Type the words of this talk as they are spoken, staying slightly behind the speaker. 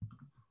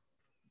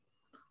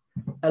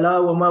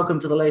Hello and welcome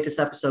to the latest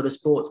episode of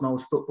Sports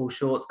Mole's Football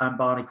Shorts. I'm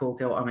Barney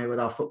Corkill. I'm here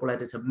with our football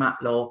editor, Matt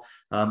Law.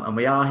 And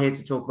we are here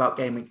to talk about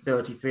game week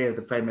 33 of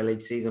the Premier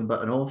League season,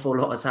 but an awful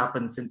lot has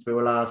happened since we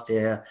were last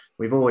here.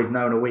 We've always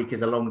known a week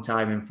is a long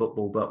time in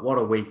football, but what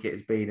a week it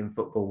has been in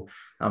football.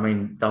 I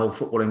mean, the whole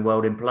footballing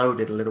world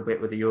imploded a little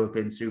bit with the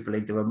European Super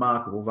League, the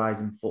remarkable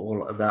rise and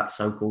fall of that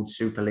so-called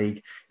Super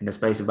League in the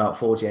space of about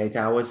 48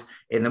 hours.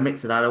 In the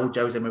midst of that, old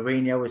Jose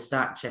Mourinho was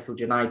sacked, Sheffield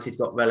United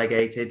got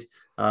relegated.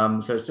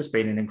 So it's just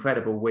been an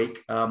incredible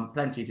week.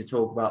 Plenty to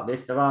talk about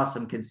this. There are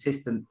some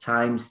consistent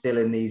times still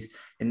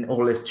in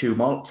all this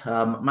tumult.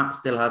 Matt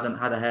still hasn't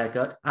had a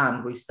haircut,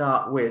 and we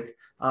start with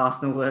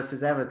Arsenal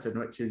versus Everton,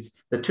 which is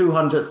the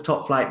 200th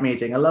top flight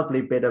meeting. A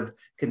lovely bit of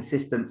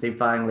consistency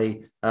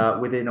finally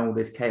within all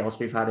this chaos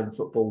we've had in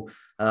football.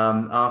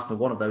 Arsenal,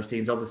 one of those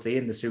teams, obviously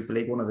in the Super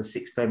League, one of the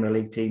 6 Premier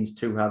League teams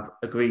to have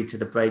agreed to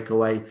the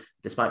breakaway,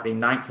 despite being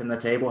 9th in the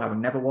table,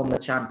 having never won the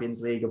Champions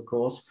League, of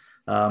course.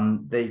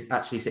 They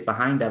actually sit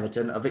behind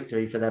Everton. A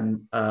victory for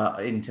them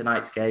in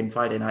tonight's game,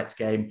 Friday night's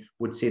game,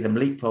 would see them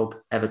leapfrog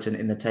Everton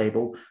in the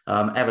table.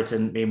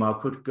 Everton, meanwhile,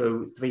 could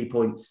go 3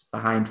 points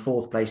behind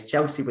 4th place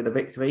Chelsea with a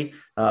victory.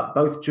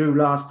 Both drew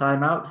last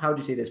time out. How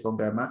do you see this one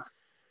go, Matt?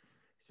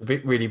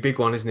 Really big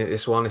one, isn't it?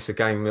 This one, it's a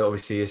game that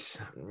obviously it's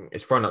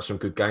thrown up some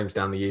good games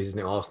down the years, isn't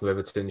it? Arsenal,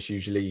 Everton, it's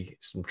usually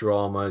some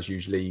dramas.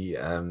 Usually,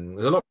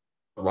 there's a lot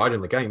riding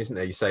on the game, isn't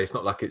there? You say it's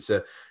not like it's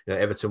a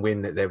Everton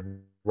win that they're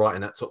right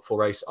in that top 4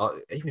 race.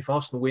 Even if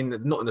Arsenal win,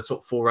 not in the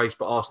top 4 race,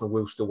 but Arsenal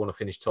will still want to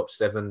finish top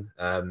 7.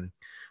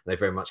 They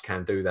very much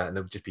can do that, and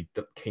they'll just be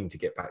keen to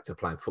get back to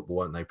playing football,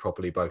 won't they?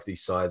 Properly, both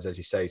these sides, as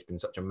you say, it's been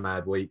such a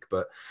mad week.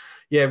 But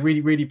yeah,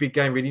 really big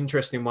game, really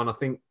interesting one. I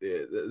think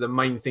the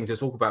main thing to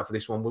talk about for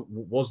this one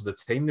was the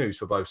team news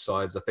for both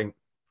sides. I think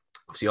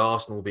obviously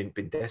Arsenal have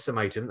been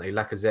decimated, haven't they?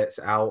 Lacazette's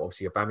out.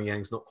 Obviously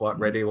Aubameyang's not quite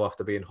ready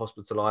after being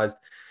hospitalised.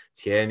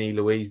 Tierney,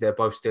 Luiz, they're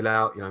both still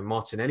out.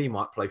 Martinelli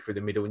might play through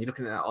the middle. And you're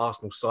looking at that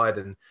Arsenal side,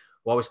 and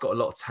while it's got a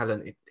lot of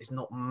talent, it's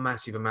not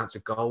massive amounts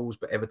of goals.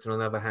 But Everton, on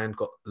the other hand,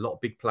 got a lot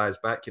of big players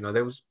back.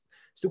 There was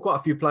still quite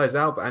a few players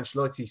out, but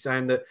Ancelotti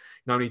saying that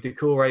only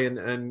Doucouré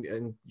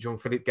and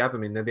Jean-Philippe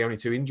Gabamine, they're the only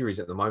 2 injuries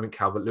at the moment.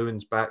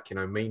 Calvert-Lewin's back,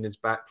 Mina's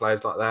back,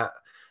 players like that.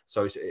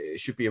 So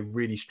it should be a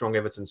really strong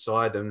Everton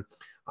side. And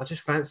I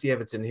just fancy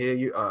Everton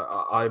here.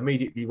 I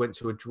immediately went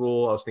to a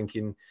draw. I was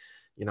thinking,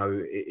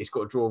 it's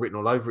got a draw written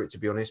all over it, to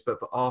be honest. But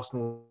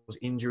Arsenal's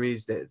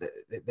injuries,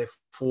 their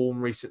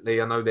form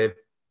recently, I know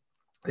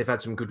they've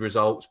had some good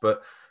results,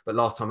 but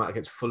last time out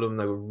against Fulham,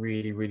 they were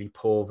really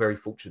poor. Very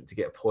fortunate to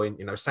get a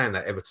point. Saying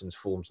that, Everton's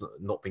form's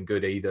not been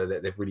good either.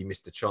 They've really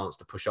missed a chance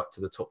to push up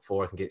to the top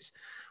 4. I think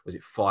was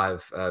it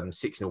 5,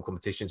 6 in all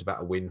competitions,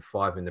 about a win,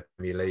 5 in the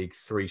Premier League,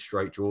 3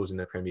 straight draws in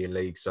the Premier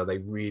League. So they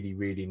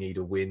really need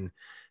a win.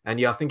 And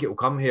yeah, I think it will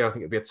come here. I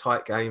think it'll be a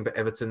tight game, but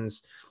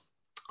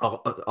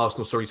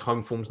Arsenal's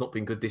home form's not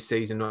been good this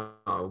season.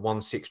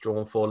 Won 6,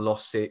 drawn 4,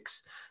 lost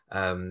 6.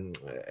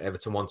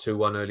 Everton won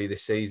 2-1 early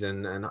this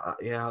season, and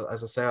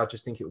as I say, I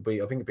think it'll be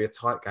a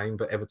tight game.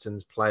 But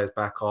Everton's players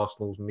back,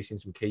 Arsenal's missing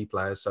some key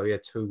players, so yeah,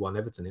 2-1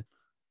 Everton in.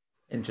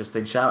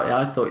 Interesting shout. Yeah,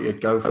 I thought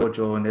you'd go for a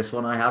draw in this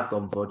one. I have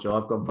gone for a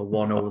draw. I've gone for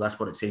 1-1. That's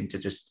what it seemed to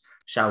just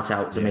shout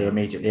out to me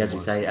immediately, as you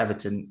say.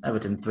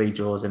 Everton 3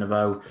 draws in a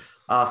row.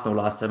 Arsenal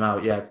last time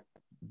out,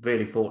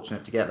 really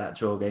fortunate to get that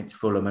draw against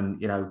Fulham, and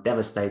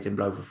devastating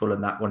blow for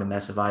Fulham, that one in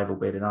their survival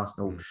bid. And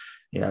Arsenal,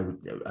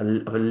 a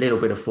little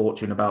bit of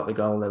fortune about the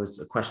goal. There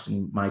was a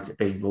question, might it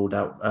be ruled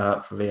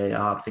out for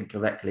VAR? I think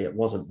correctly it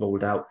wasn't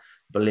ruled out,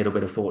 but a little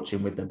bit of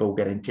fortune with the ball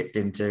getting tipped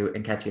into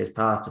Nketiah's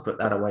path to put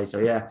that away. So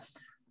yeah,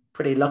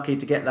 pretty lucky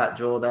to get that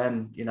draw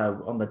then.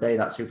 On the day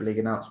that Super League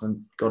announcement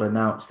got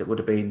announced, it would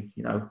have been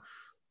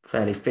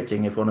fairly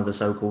fitting if one of the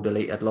so-called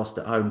elite had lost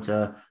at home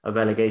to a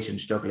relegation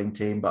struggling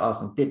team, but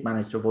Arsenal did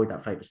manage to avoid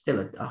that fate. But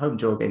still, a home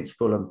draw against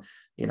Fulham,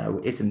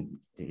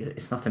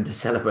 it's nothing to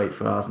celebrate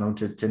for Arsenal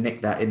to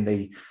nick that in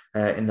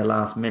the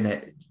last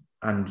minute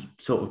and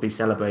sort of be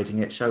celebrating.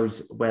 It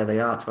shows where they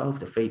are. 12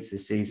 defeats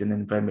this season in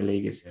the Premier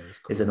League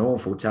is an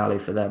awful tally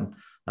for them.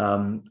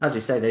 As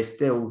you say, they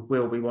still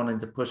will be wanting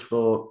to push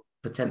for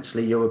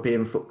potentially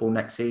European football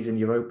next season,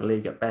 Europa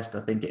League at best.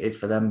 I think it is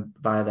for them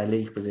via their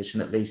league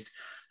position at least.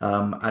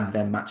 And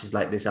then matches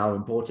like this are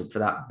important for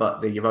that,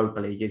 but the Europa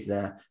League is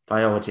their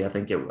priority. I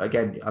think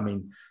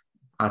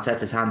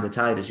Arteta's hands are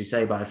tied, as you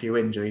say, by a few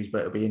injuries, but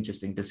it'll be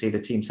interesting to see the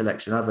team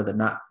selection. Other than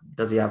that,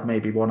 does he have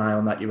maybe one eye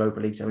on that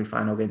Europa League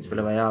semi-final against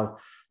Villarreal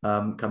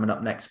coming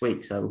up next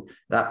week? So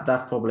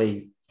that's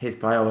probably his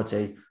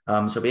priority.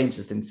 So it'll be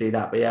interesting to see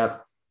that. But yeah,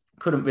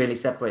 couldn't really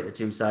separate the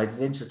 2 sides.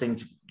 It's interesting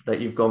that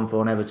you've gone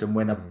for an Everton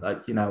win.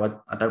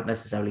 I don't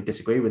necessarily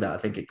disagree with that. I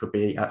think it could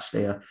be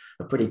actually a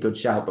pretty good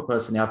shout, but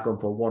personally I've gone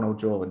for a 1-1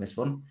 draw in this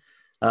one.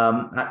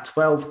 At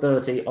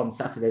 12:30 on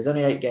Saturday, there's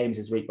only 8 games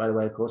this week, by the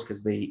way, of course,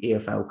 because the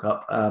EFL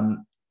Cup.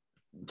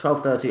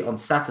 12:30 on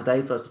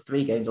Saturday, first of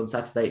 3 games on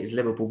Saturday, is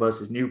Liverpool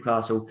versus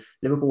Newcastle.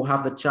 Liverpool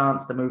have the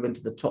chance to move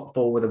into the top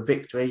 4 with a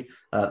victory.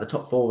 The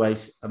top 4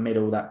 race amid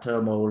all that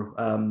turmoil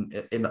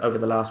over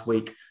the last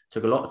week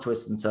took a lot of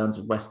twists and turns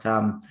with West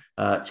Ham,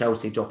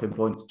 Chelsea dropping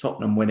points,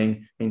 Tottenham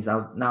winning, means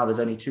now there's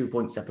only 2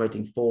 points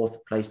separating fourth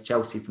place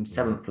Chelsea from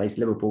seventh place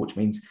Liverpool, which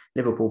means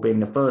Liverpool being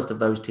the first of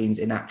those teams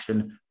in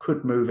action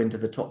could move into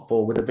the top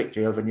four with a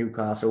victory over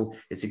Newcastle.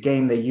 It's a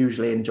game they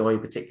usually enjoy,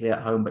 particularly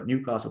at home, but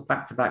Newcastle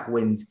back-to-back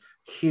wins,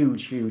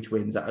 huge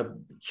wins at a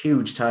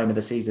huge time of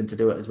the season to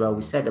do it as well.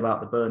 We said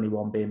about the Burnley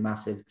one being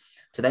massive,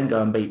 to then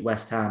go and beat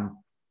West Ham,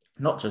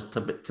 not just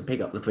to pick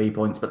up the 3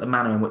 points, but the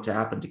manner in which it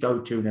happened, to go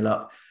 2-0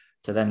 up,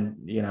 to then,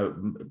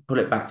 pull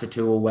it back to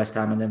 2-2 West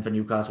Ham, and then for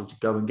Newcastle to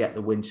go and get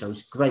the win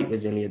shows great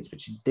resilience,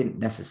 which you didn't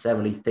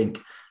necessarily think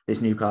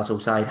this Newcastle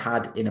side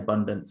had in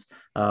abundance.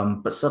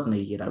 But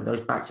suddenly,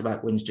 those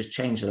back-to-back wins just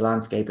changed the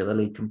landscape of the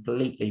league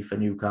completely for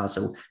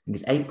Newcastle. I think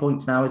it's 8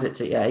 points now, is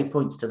it? 8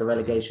 points to the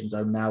relegation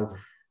zone now.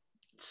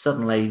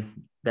 Suddenly,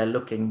 they're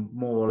looking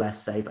more or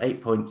less safe. 8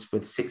 points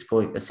with 6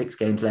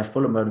 games left.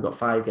 Fulham only got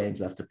 5 games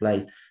left to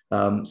play.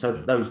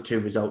 So those 2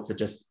 results are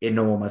just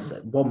enormous.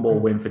 One more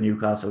win for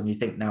Newcastle, and you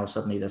think now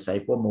suddenly they're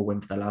safe. One more win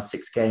for the last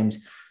 6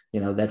 games.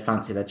 They'd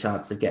fancy their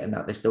chance of getting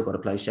that. They've still got to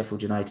play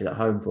Sheffield United at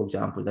home, for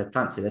example. They'd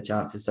fancy their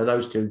chances. So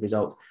those 2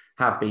 results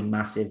have been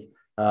massive.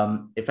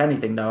 If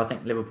anything, though, I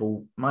think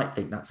Liverpool might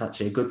think that's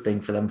actually a good thing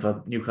for them,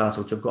 for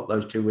Newcastle to have got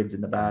those 2 wins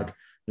in the bag.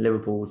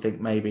 Liverpool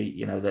think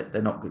maybe, that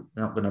they're not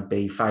going to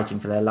be fighting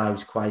for their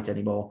lives quite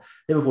anymore.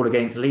 Liverpool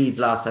against Leeds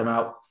last time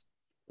out,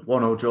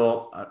 1-0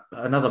 draw.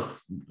 Another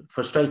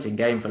frustrating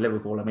game for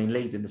Liverpool. I mean,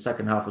 Leeds in the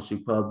second half was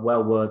superb,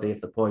 well worthy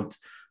of the point.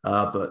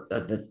 But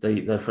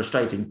the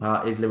frustrating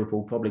part is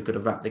Liverpool probably could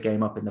have wrapped the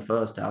game up in the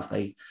first half.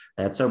 They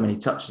had so many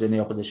touches in the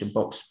opposition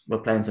box, were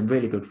playing some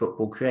really good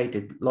football,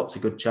 created lots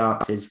of good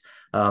chances.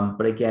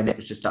 But again, it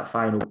was just that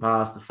final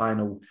pass,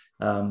 the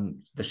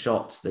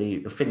shots,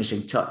 the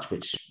finishing touch,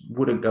 which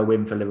wouldn't go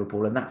in for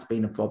Liverpool. And that's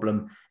been a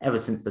problem ever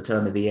since the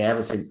turn of the year,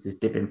 ever since this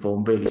dip in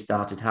form really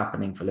started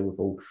happening for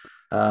Liverpool.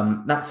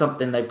 That's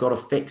something they've got to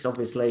fix,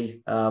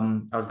 obviously. I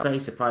was very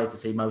surprised to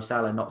see Mo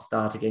Salah not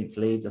start against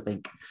Leeds. I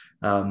think,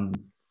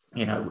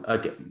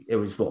 it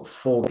was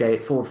 5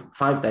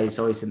 days,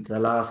 since their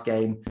last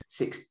game,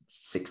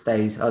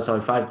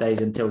 5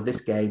 days until this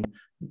game.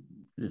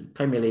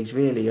 Premier League's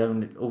really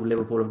all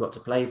Liverpool have got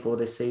to play for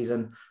this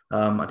season.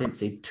 I didn't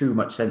see too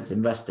much sense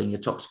in resting your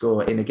top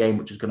scorer in a game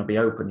which was going to be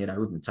open,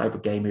 the type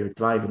of game he would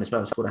thrive in as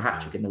well. Scored a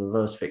hat-trick in the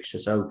reverse fixture.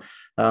 So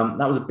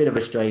that was a bit of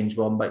a strange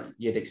one, but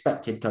you'd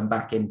expect he'd come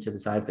back into the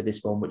side for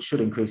this one, which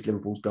should increase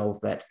Liverpool's goal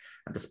threat.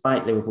 And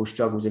despite Liverpool's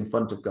struggles in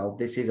front of goal,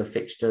 this is a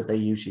fixture they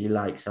usually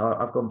like. So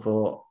I've gone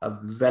for a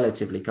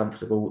relatively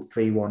comfortable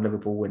 3-1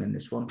 Liverpool win in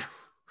this one.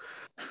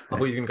 I thought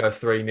he was going to go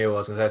 3-0. I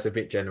was going to say it's a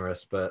bit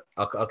generous, but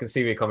I can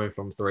see where you're coming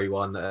from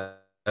 3-1.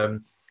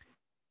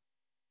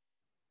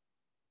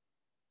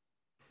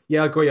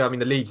 Yeah, I agree. I mean,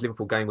 the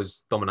Leeds-Liverpool game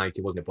was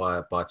dominated, wasn't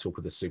it, by talk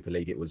of the Super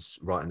League. It was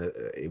right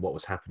in what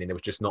was happening. There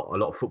was just not a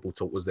lot of football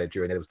talk, was there,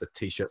 during there was the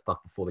T-shirt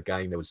stuff before the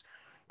game. There was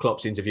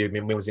Klopp's interview,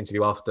 Mill's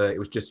interview after. It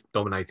was just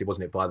dominated,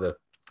 wasn't it,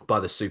 by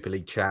the Super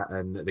League chat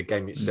and the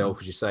game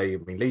itself. As you say, I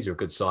mean, Leeds are a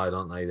good side,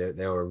 aren't they?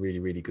 They are a really,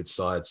 really good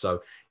side.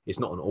 So it's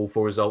not an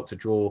awful result to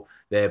draw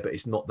there, but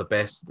it's not the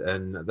best.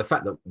 And the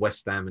fact that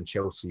West Ham and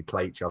Chelsea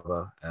play each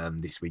other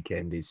this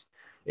weekend is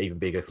even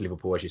bigger. If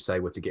Liverpool, as you say,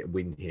 were to get a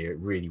win here, it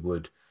really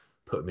would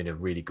put them in a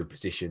really good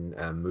position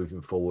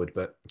moving forward.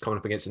 But coming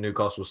up against the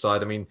Newcastle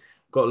side, I mean,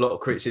 got a lot of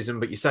criticism,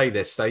 but you say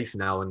they're safe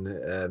now.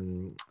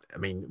 And I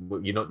mean,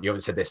 you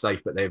haven't said they're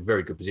safe, but they're in a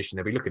very good position.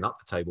 They'll be looking up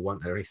the table,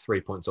 won't they? They're only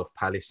 3 points off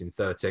Palace in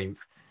 13th,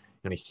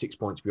 only 6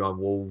 points behind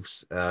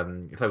Wolves.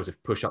 If they was to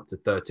push up to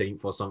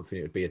 13th or something,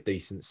 it would be a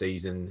decent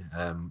season.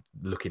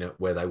 Looking at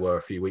where they were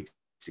a few weeks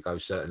ago,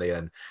 certainly,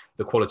 and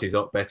the quality is a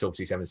lot better.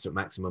 Obviously, having St.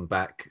 Maximin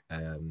back,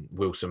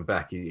 Wilson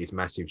back is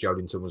massive.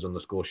 Joelinton was on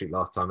the score sheet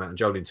last time out, and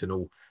Joelinton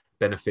will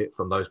benefit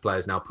from those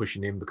players now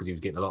pushing him, because he was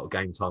getting a lot of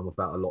game time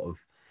without a lot of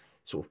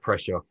sort of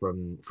pressure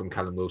from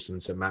Callum Wilson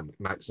to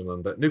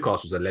Maximum. But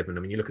Newcastle's 11.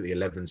 I mean, you look at the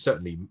 11,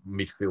 certainly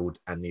midfield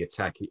and the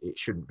attack, it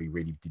shouldn't be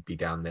really be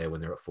down there when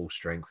they're at full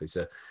strength. It's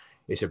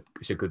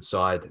a good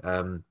side.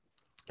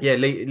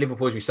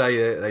 Liverpool, as we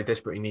say, they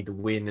desperately need to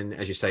win, and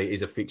as you say, it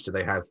is a fixture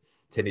they have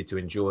tended to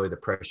enjoy. The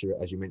pressure,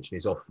 as you mentioned,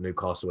 is off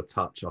Newcastle a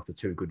touch after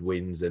 2 good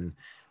wins, and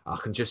I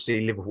can just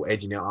see Liverpool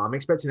edging it. I'm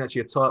expecting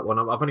actually a tight one.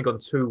 I've only gone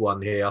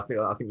 2-1 here. I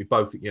think we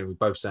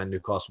both saying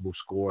Newcastle will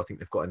score. I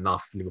think they've got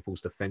enough.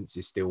 Liverpool's defence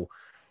is still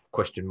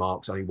question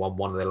marks. Only won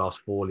 1 of their last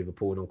 4,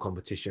 Liverpool, in all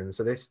competitions.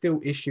 So there's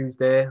still issues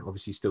there.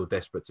 Obviously, still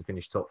desperate to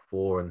finish top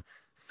 4, and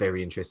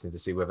very interesting to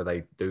see whether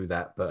they do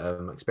that. But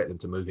I expect them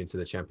to move into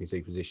the Champions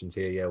League positions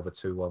here. Over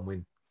 2-1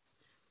 win.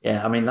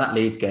 Yeah, I mean, that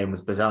Leeds game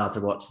was bizarre to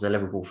watch as a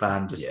Liverpool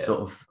fan.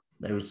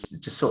 There was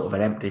just sort of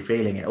an empty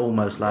feeling. It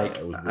almost like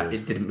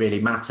it didn't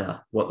really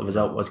matter what the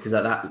result was, because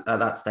at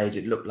that stage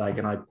it looked like,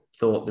 and I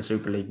thought the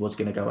Super League was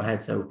going to go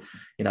ahead. So,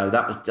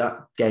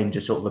 that game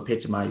just sort of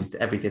epitomised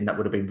everything that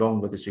would have been wrong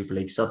with the Super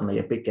League. Suddenly,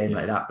 a big game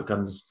like that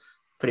becomes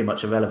pretty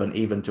much irrelevant,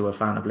 even to a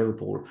fan of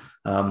Liverpool.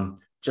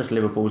 Just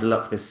Liverpool's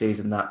luck this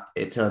season that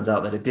it turns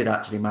out that it did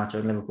actually matter,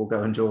 and Liverpool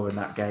go and draw in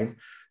that game.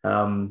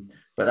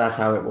 but that's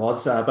how it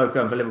was. Both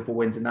going for Liverpool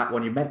wins in that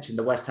one. You mentioned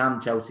the West Ham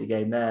Chelsea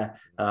game there.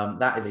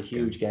 That is a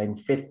huge game.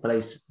 5th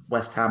place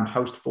West Ham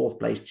host 4th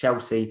place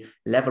Chelsea,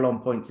 level on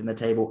points in the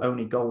table,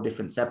 only goal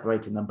difference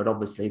separating them. But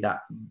obviously that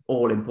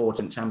all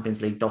important Champions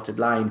League dotted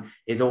line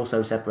is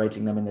also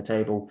separating them in the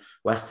table.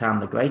 West Ham,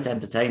 the great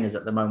entertainers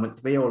at the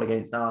moment, 3-3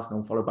 against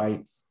Arsenal, followed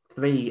by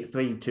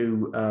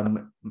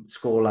 3-2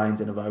 score lines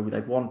in a row.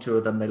 They've won 2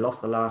 of them. They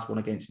lost the last one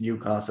against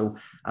Newcastle,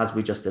 as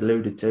we just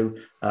alluded to.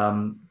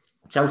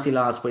 Chelsea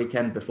last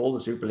weekend, before the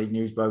Super League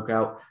news broke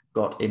out,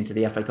 got into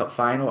the FA Cup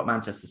final at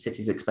Manchester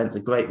City's expense. A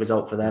great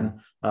result for them.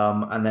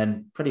 And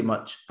then pretty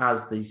much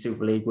as the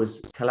Super League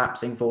was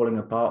collapsing, falling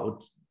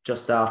apart,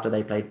 just after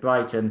they played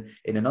Brighton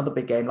in another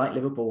big game, like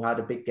Liverpool had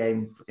a big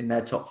game in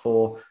their top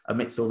 4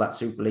 amidst all that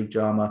Super League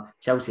drama.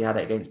 Chelsea had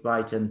it against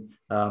Brighton.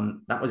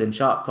 That was in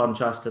sharp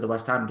contrast to the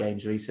West Ham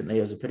games recently.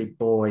 It was a pretty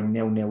boring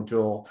 0-0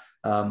 draw.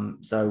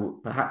 So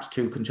perhaps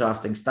 2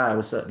 contrasting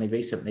styles, certainly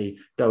recently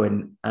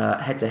going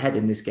head-to-head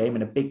in this game,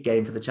 in a big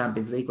game for the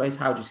Champions League race.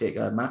 How do you see it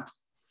going, Matt?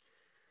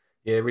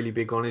 Yeah, really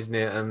big one, isn't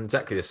it?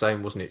 Exactly the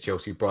same, wasn't it?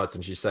 Chelsea,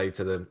 Brighton, as you say,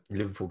 to the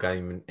Liverpool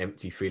game, and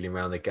empty feeling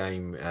around the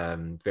game.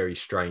 Very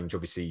strange.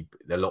 Obviously,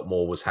 a lot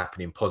more was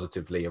happening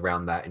positively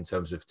around that in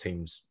terms of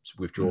teams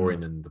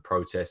withdrawing and the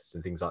protests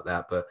and things like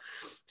that. But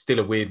still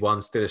a weird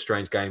one, still a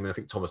strange game. And I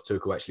think Thomas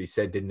Tuchel actually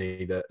said, didn't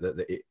he,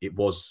 that it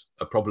was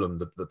a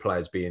problem, the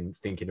players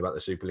thinking about the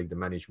Super League, the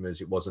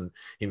management. It wasn't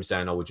him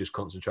saying, "Oh, we're just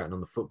concentrating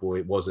on the football."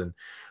 It was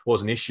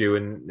an issue.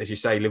 And as you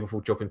say,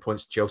 Liverpool dropping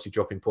points, Chelsea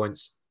dropping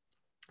points.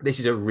 This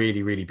is a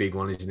really, really big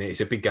one, isn't it? It's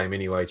a big game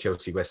anyway,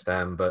 Chelsea-West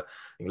Ham. But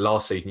I think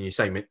last season, you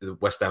say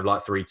West Ham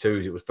like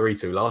 3-2. It was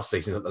 3-2 last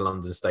season at the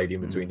London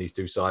Stadium between these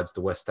two sides.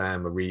 The West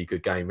Ham, a really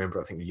good game.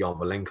 Remember, I think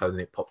Yarmolenko, then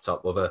it popped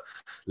up with a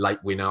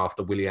late winner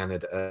after Willian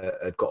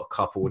had got a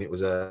couple, and it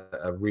was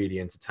a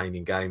really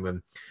entertaining game. And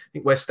I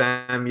think West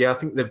Ham, I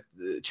think the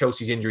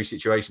Chelsea's injury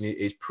situation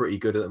is pretty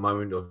good at the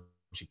moment.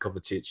 Obviously,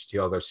 Kovacic,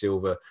 Thiago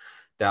Silva,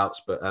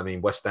 doubts. But, I mean,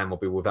 West Ham will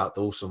be without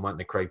Dawson, won't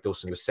they? Craig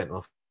Dawson, who was sent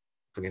off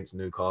against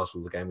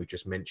Newcastle, the game we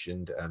just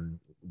mentioned.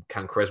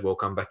 Can Creswell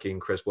come back in?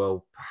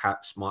 Creswell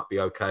perhaps might be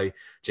okay.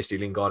 Jesse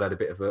Lingard had a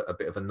bit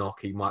of a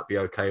knock. He might be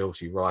okay.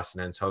 Obviously, Rice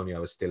and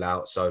Antonio are still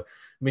out. So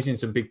missing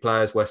some big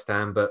players, West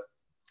Ham, but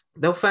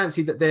they'll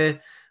fancy that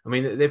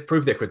they've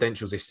proved their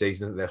credentials this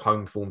season. Their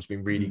home form's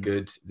been really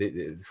good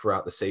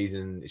throughout the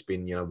season. It's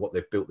been, what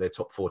they've built their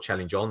top 4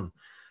 challenge on.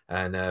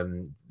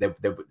 And they're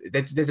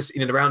just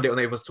in and around it. And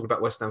everyone's talking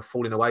about West Ham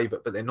falling away,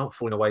 but they're not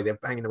falling away. They're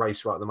banging the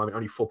race right at the moment.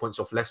 Only 4 points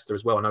off Leicester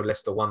as well. I know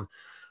Leicester won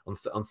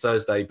on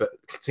Thursday, but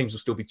teams will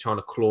still be trying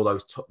to claw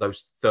those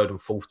 3rd and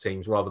 4th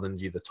teams rather than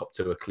the top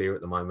 2 are clear at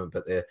the moment.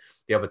 But they're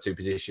the other 2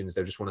 positions.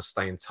 They just want to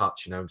stay in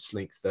touch.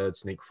 Sneak 3rd,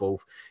 sneak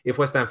 4th. If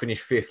West Ham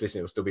finish 5th, listen,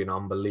 it will still be an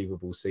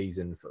unbelievable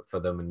season for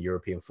them in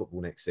European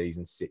football next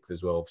season. 6th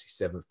as well,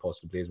 obviously 7th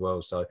possibly as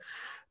well. So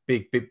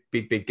big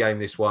game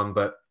this one,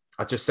 but.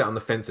 I just sat on the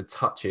fence a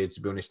touch here,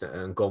 to be honest,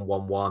 and gone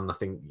 1-1. I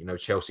think,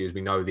 Chelsea, as we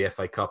know, the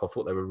FA Cup, I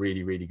thought they were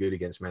really, really good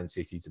against Man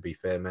City, to be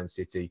fair. Man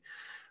City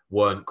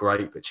weren't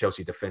great, but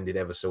Chelsea defended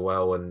ever so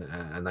well,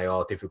 and they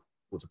are difficult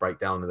to break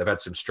down. And they've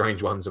had some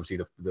strange ones.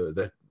 Obviously,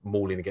 the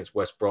mauling against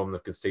West Brom,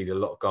 they've conceded a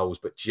lot of goals,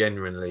 but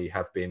generally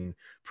have been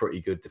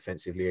pretty good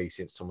defensively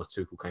since Thomas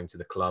Tuchel came to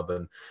the club.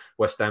 And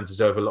West Ham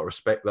deserve a lot of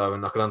respect, though,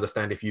 and I can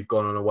understand if you've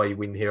gone on a away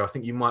win here. I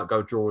think you might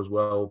go draw as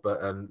well,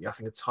 but I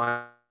think a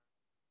tie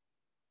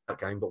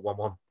game, but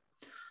 1-1.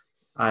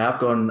 I have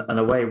gone an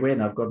away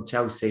win. I've gone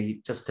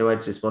Chelsea just to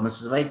edge this one. This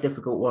was a very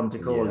difficult one to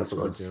call. This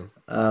was.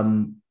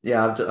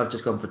 I've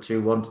just gone for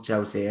 2-1 to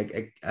Chelsea.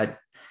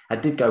 I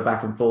did go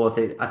back and forth.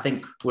 I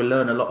think we'll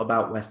learn a lot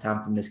about West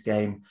Ham from this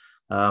game.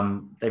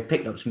 They've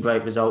picked up some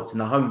great results,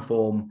 and the home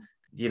form,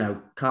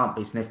 can't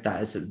be sniffed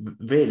at. It's a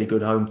really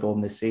good home form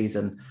this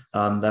season.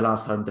 Their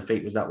last home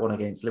defeat was that one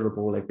against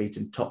Liverpool. They've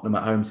beaten Tottenham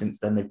at home since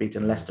then. They've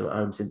beaten Leicester at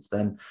home since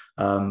then.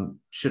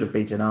 Should have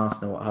beaten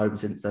Arsenal at home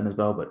since then as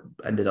well, but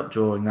ended up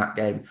drawing that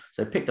game.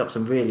 So picked up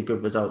some really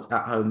good results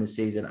at home this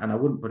season, and I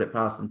wouldn't put it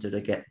past them to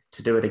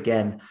do it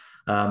again.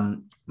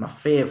 My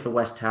fear for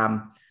West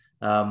Ham,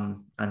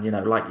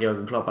 and like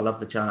Jurgen Klopp, I love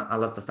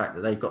the fact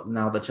that they've got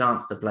now the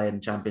chance to play in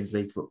Champions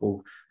League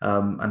football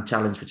and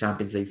challenge for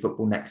Champions League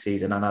football next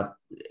season. And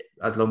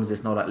as long as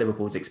it's not at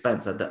Liverpool's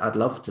expense, I'd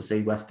love to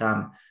see West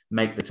Ham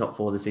make the top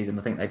 4 this season.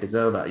 I think they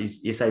deserve it.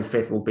 You say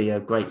 5th will be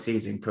a great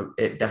season.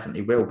 It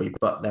definitely will be,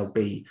 but there'll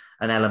be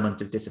an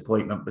element of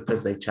disappointment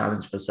because they've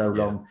challenged for so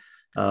long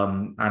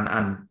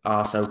and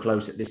are so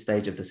close at this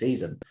stage of the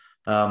season.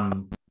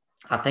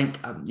 I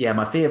think,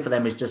 my fear for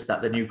them is just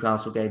that the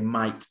Newcastle game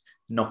might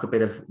knock a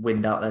bit of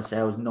wind out their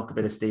sails, knock a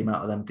bit of steam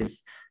out of them,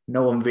 because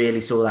no one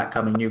really saw that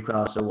coming.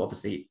 Newcastle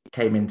obviously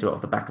came into it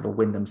off the back of a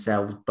win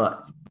themselves,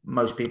 but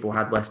most people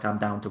had West Ham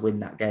down to win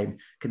that game,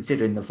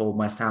 considering the form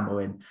West Ham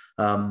were in.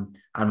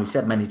 And we've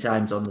said many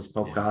times on this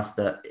podcast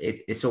that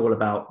it's all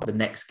about the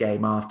next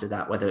game after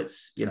that, whether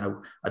it's,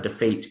 a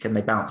defeat, can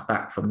they bounce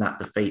back from that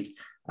defeat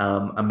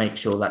and make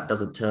sure that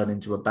doesn't turn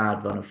into a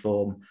bad run of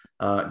form,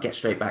 get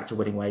straight back to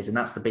winning ways. And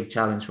that's the big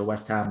challenge for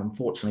West Ham.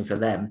 Unfortunately for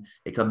them,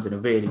 it comes in a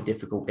really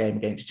difficult game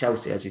against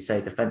Chelsea. As you say,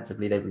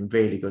 defensively, they've been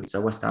really good.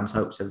 So West Ham's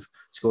hopes of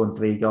scoring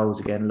 3 goals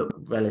again look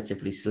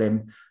relatively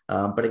slim.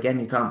 But again,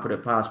 you can't put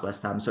it past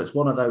West Ham. So it's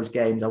one of those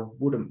games I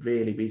wouldn't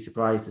really be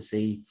surprised to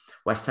see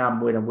West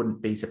Ham win. I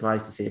wouldn't be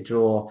surprised to see a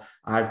draw.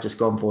 I've just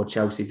gone for a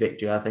Chelsea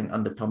victory. I think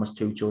under Thomas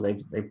Tuchel,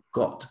 they've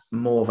got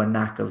more of a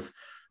knack of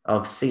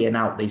seeing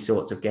out these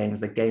sorts of games.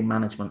 The game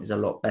management is a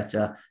lot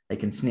better. They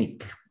can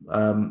sneak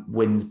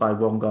wins by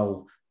 1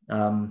 goal,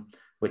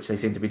 which they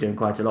seem to be doing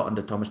quite a lot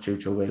under Thomas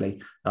Tuchel, really.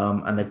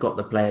 And they've got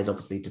the players,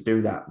 obviously, to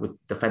do that with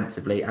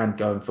defensively and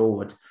going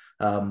forward.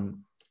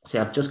 So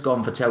I've just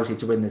gone for Chelsea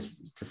to win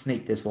this, to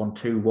sneak this one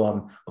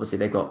 2-1. Obviously,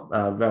 they've got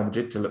Real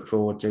Madrid to look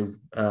forward to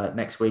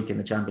next week in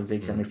the Champions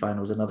League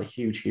semi-finals, another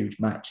huge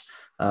match.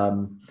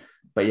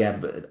 But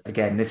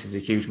again, this is a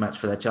huge match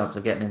for their chance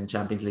of getting in the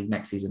Champions League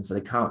next season. So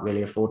they can't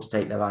really afford to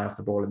take their eye off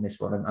the ball in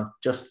this one. And I've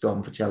just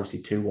gone for Chelsea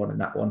 2-1 in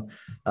that one.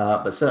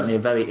 But certainly a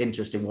very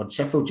interesting one.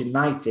 Sheffield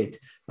United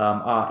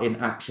are in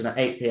action at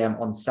 8 p.m.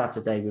 on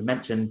Saturday. We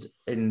mentioned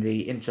in the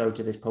intro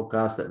to this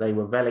podcast that they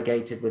were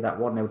relegated with that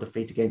 1-0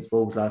 defeat against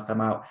Wolves last time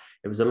out.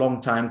 It was a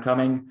long time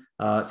coming.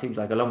 It seems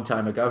like a long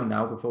time ago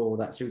now, before all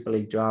that Super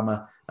League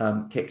drama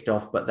kicked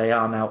off. But they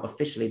are now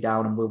officially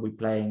down and will be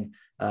playing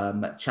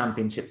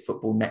Championship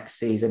football next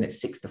season.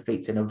 It's 6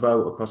 defeats in a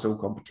row across all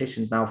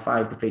competitions now,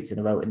 5 defeats in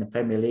a row in the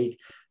Premier League.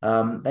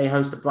 They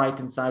host the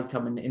Brighton side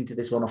coming into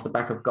this one off the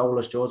back of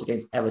goalless draws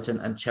against Everton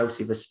and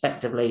Chelsea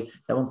respectively.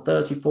 They're on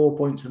 34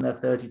 points from their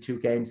 32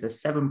 games. They're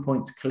 7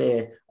 points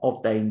clear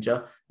of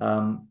danger.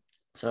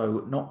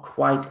 So not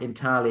quite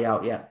entirely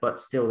out yet, but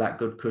still that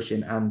good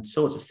cushion, and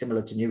sort of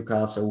similar to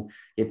Newcastle.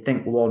 You'd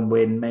think 1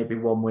 win, maybe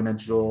 1 win, a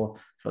draw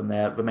from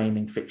their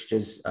remaining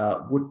fixtures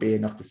would be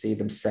enough to see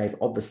them safe.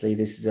 Obviously,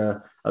 this is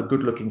a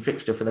good-looking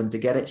fixture for them to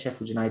get it.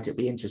 Sheffield United, it'd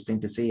be interesting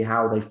to see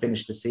how they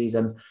finish the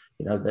season.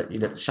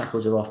 The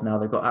shackles are off now.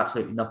 They've got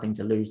absolutely nothing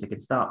to lose. They can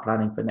start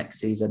planning for next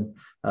season.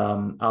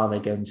 Are they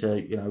going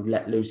to,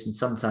 let loose? And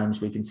sometimes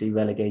we can see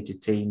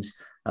relegated teams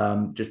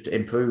just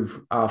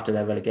improve after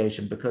their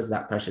relegation because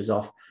that pressure's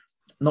off.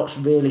 Not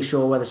really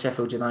sure whether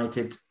Sheffield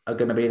United are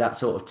going to be that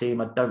sort of team.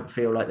 I don't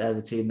feel like they're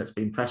the team that's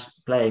been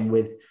playing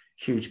with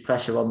huge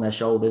pressure on their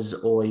shoulders,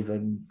 or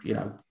even,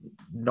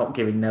 not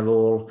giving their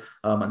all,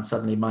 and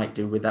suddenly might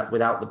do with that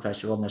without the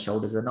pressure on their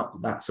shoulders. They're not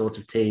that sort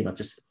of team.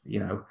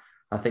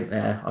 I think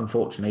they're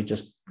unfortunately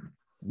just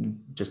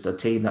a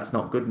team that's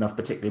not good enough,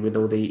 particularly with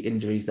all the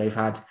injuries they've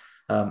had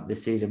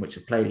this season, which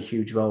have played a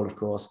huge role, of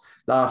course.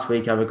 Last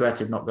week, I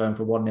regretted not going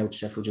for 1-0 to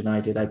Sheffield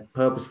United. I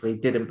purposefully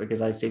didn't,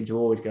 because I seem to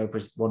always go for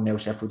 1-0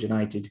 Sheffield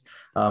United,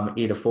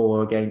 either for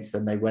or against,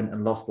 and they went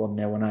and lost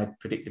 1-0 when I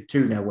predicted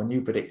 2-0, when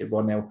you predicted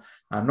 1-0.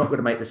 I'm not going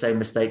to make the same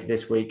mistake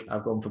this week.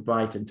 I've gone for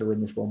Brighton to win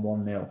this one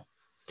 1-0.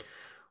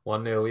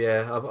 1-0,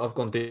 yeah. I've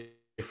gone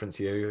different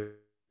to you.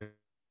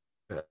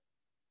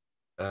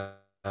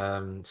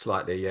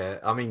 Slightly, yeah.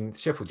 I mean,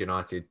 Sheffield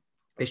United,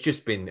 it's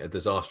just been a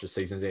disastrous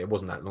season. It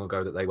wasn't that long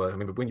ago that they were. I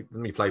mean, when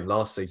we played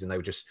last season, they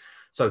were just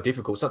so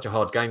difficult. Such a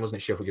hard game,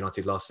 wasn't it, Sheffield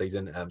United last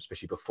season,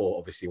 especially before,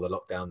 obviously, all the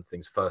lockdown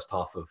things. First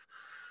half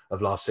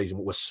of last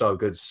season was so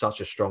good,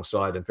 such a strong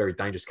side and very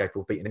dangerous,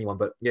 capable of beating anyone.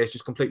 But yeah, it's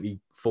just completely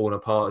fallen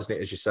apart, isn't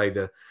it? As you say,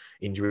 the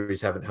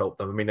injuries haven't helped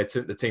them. I mean, they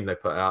took the team they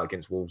put out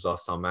against Wolves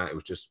last time out. It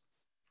was just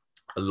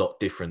a lot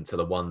different to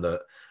the one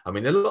that, I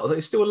mean,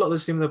 there's still a lot of the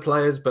similar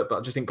players, but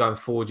I just think going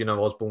forward,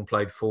 Osborne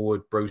played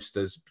forward.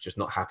 Brewster's just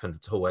not happened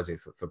at all, has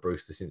it, for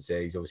Brewster since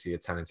there? He's obviously a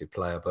talented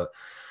player, but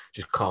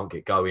just can't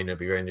get going. It'll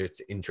be very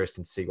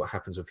interesting to see what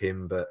happens with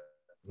him. But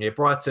yeah,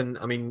 Brighton,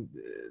 I mean,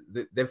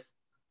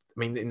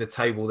 in the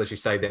table, as you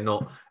say, they're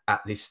not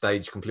at this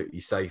stage completely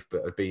safe,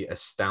 but I'd be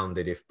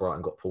astounded if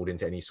Brighton got pulled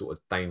into any sort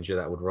of danger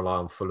that would rely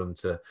on Fulham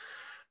to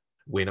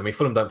win. I mean,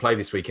 Fulham don't play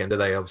this weekend, do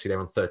they? Obviously, they're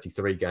on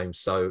 33 games,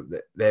 so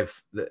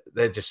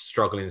they're just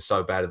struggling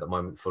so bad at the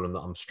moment, Fulham, that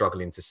I'm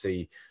struggling to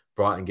see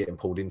Brighton getting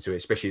pulled into it,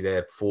 especially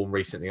their form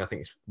recently. I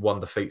think it's 1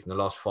 defeat from the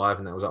last 5,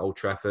 and that was at Old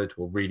Trafford.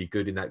 Were really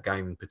good in that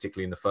game,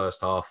 particularly in the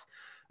first half.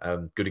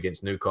 Good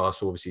against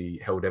Newcastle, obviously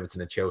held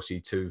Everton and Chelsea,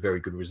 2 very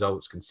good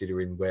results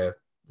considering where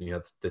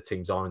the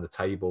teams are in the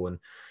table. And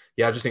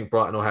yeah, I just think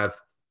Brighton will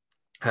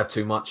have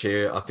too much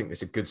here. I think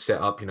it's a good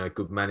setup,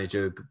 good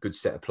manager, good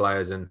set of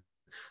players, and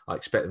I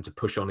expect them to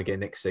push on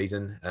again next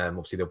season.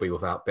 Obviously, they'll be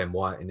without Ben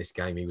White in this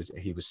game.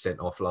 He was sent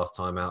off last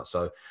time out,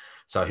 so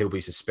he'll be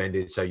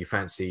suspended. So you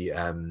fancy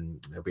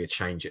there'll be a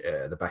change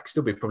at the back.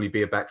 Probably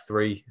be a back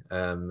 3.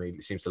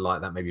 He seems to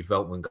like that. Maybe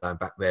Veltman going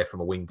back there from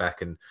a wing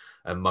back, and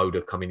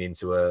Moda coming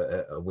into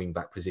a wing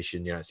back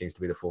position. It seems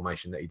to be the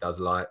formation that he does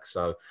like.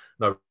 So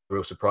no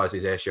real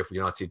surprises there. Sheffield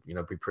United,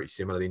 be pretty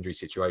similar. The injury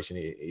situation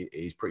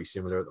is pretty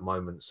similar at the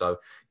moment. So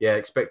yeah,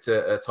 expect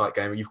a tight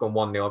game. You've gone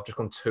 1-0. I've just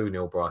gone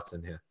 2-0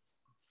 Brighton here.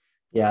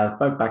 Yeah,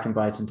 both back in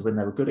Brighton to win.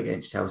 They were good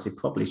against Chelsea.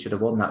 Probably should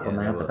have won that one.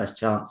 Yeah, They they had the were. best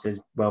chances.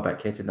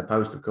 Welbeck hit in the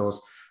post, of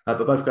course.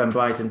 But both going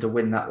Brighton to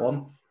win that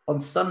one. On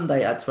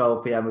Sunday at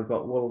 12 p.m., we've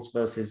got Wolves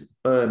versus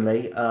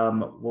Burnley.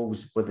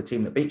 Wolves were the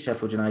team that beat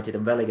Sheffield United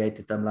and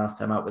relegated them last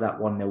time out with that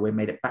 1-0 win.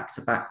 Made it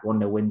back-to-back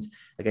 1-0 wins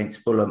against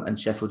Fulham and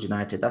Sheffield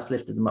United. That's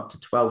lifted them up to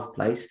 12th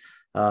place.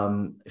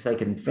 If they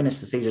can finish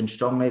the season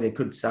strongly, they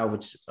could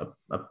salvage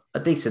a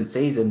decent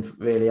season,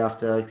 really,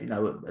 after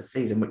a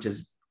season which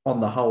has on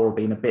the whole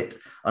been a bit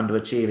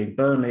underachieving.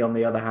 Burnley, on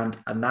the other hand,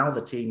 are now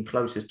the team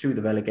closest to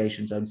the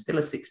relegation zone. Still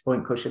a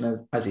 6-point cushion,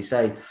 as you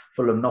say.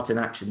 Fulham not in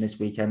action this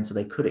weekend, so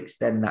they could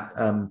extend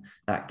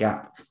that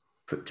gap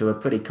to a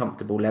pretty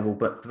comfortable level.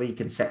 But 3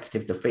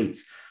 consecutive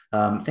defeats.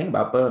 Thing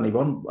about Burnley,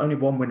 only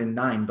 1 win in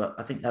 9, but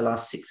I think their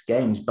last 6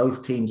 games,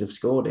 both teams have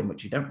scored in,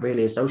 which you don't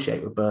really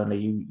associate with Burnley.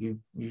 You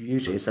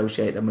usually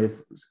associate them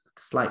with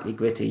slightly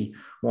gritty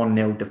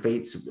 1-0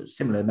 defeats,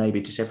 similar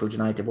maybe to Sheffield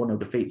United, 1-0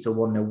 defeats or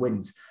 1-0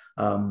 wins.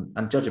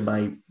 And judging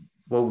by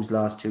Wolves'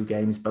 last 2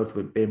 games, both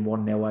with being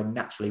 1-0, I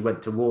naturally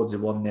went towards a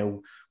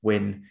 1-0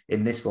 win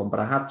in this one, but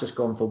I have just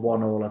gone for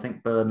 1-1. I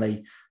think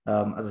Burnley,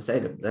 as I say,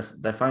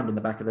 they're finding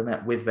the back of the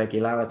net with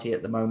regularity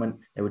at the moment.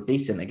 They were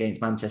decent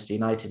against Manchester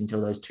United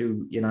until those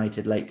 2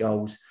 United late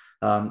goals.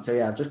 So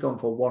yeah, I've just gone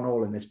for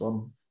 1-1 in this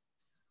one.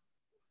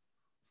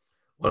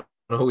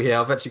 Oh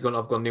yeah, I've gone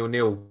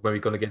 0-0 where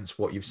we've gone against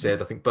what you've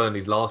said. I think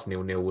Burnley's last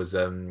 0-0 was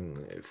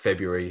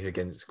February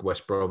against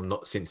West Brom.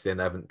 Not since then,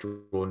 they haven't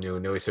drawn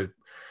 0-0. So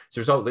it's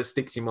a result that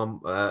sticks in on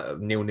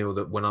 0-0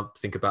 that when I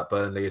think about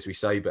Burnley, as we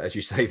say, but as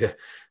you say, the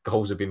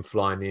goals have been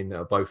flying in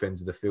at both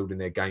ends of the field in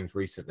their games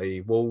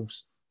recently.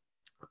 Wolves,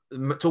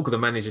 talk of the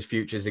manager's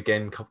futures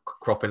again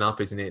cropping up,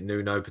 isn't it?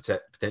 Nuno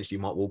potentially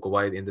might walk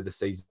away at the end of the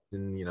season.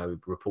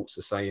 Reports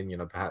are saying,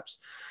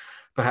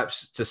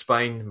 perhaps to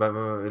Spain, but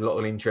a lot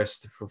of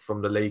interest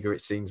from the Liga.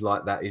 It seems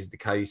like that is the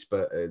case,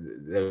 but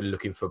they're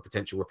looking for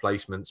potential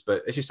replacements.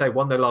 But as you say,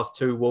 won their last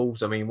 2,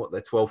 Wolves. I mean,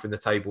 they're 12th in the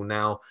table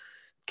now.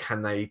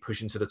 Can they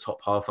push into the top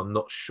half? I'm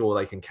not sure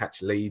they can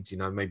catch Leeds.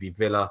 Maybe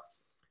Villa.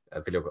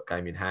 Villa got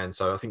game in hand.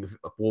 So I think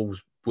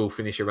Wolves will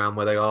finish around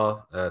where they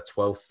are,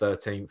 12th,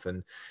 13th.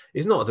 And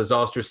it's not a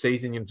disastrous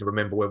season. You have to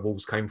remember where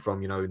Wolves came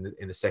from,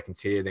 in the second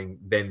tier,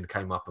 then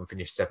came up and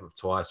finished 7th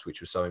twice,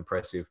 which was so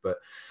impressive. But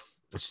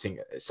I just think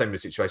similar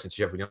situation to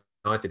Sheffield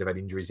United have had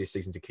injuries this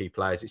season to key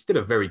players. It's still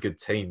a very good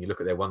team. You look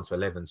at their 1 to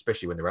 11,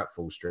 especially when they're at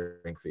full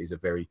strength. It is a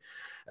very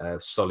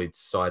solid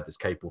side that's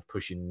capable of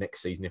pushing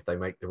next season if they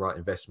make the right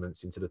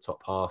investments into the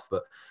top half.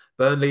 But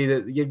Burnley,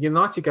 the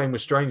United game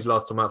was strange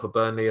last time out for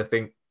Burnley. I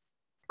think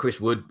Chris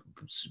Wood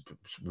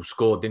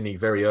scored, didn't he,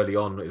 very early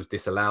on. It was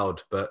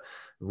disallowed, but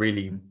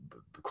really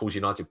caused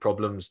United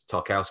problems.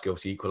 Tarkowski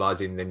obviously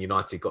equalising, then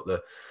United got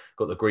the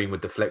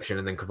Greenwood deflection,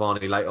 and then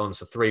Cavani late on.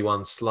 So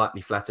 3-1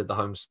 slightly flattered the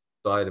home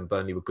side, and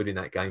Burnley were good in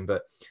that game.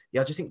 But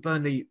yeah, I just think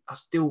Burnley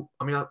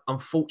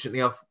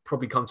unfortunately, I've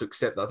probably come to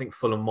accept that I think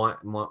Fulham might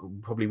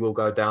probably will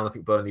go down. I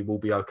think Burnley will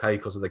be okay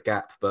because of the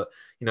gap. But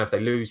if they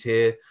lose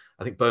here,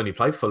 I think Burnley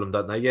play Fulham,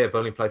 don't they? Yeah,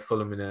 Burnley play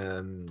Fulham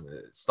in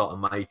start of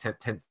May,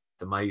 10th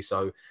of May.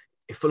 So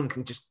if Fulham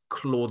can just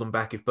claw them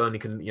back, if Burnley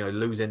can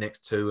lose their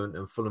next 2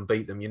 and Fulham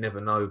beat them, you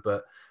never know.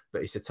 But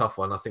it's a tough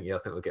one. I think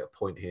they'll get a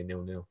point here,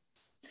 0-0.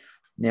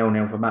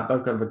 0-0 for Matt.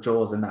 Both going for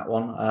draws in that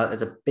one.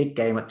 There's a big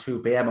game at 2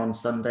 p.m. on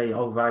Sunday.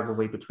 Old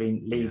rivalry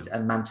between Leeds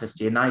and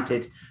Manchester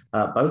United.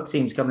 Both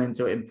teams coming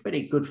into it in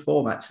pretty good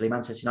form, actually.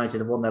 Manchester United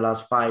have won their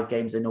last 5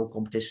 games in all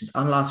competitions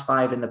and last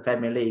 5 in the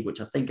Premier League,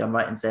 which I think I'm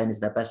right in saying is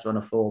their best run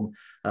of form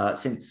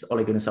since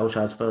Ole Gunnar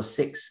Solskjaer's first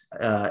 6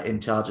 in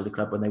charge of the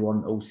club, when they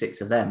won all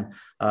 6 of them.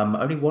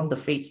 Only 1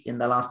 defeat in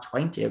the last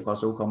 20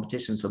 across all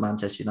competitions for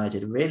Manchester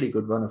United. Really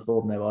good run of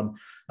form they're on.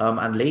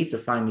 And Leeds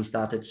have finally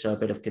started to show a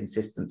bit of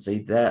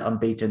consistency. They're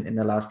unbeaten in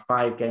the last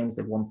 5 games.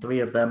 They've won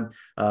 3 of them,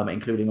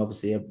 including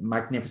obviously a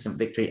magnificent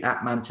victory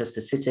at Manchester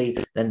City,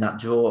 then that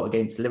draw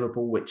against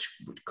Liverpool, which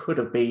could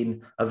have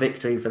been a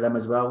victory for them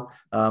as well.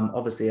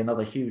 Obviously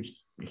another huge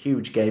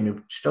game.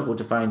 You've struggled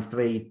to find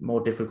 3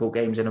 more difficult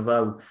games in a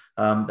row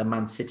than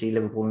Man City,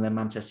 Liverpool, and then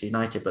Manchester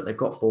United, but they've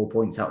got 4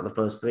 points out of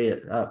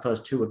the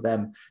first 2 of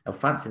them. They'll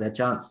fancy their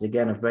chances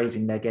again of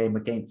raising their game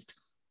against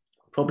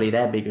probably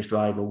their biggest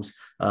rivals.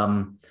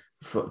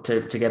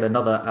 To get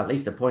at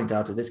least a point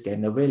out of this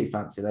game. They'll really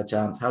fancy their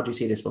chance. How do you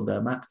see this one go,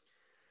 Matt?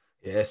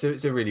 Yeah, so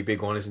it's a really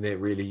big one, isn't it?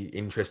 Really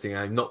interesting.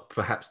 And not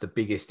perhaps the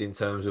biggest in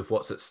terms of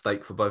what's at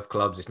stake for both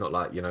clubs. It's not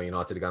like,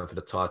 United are going for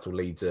the title,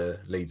 Leeds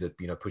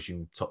are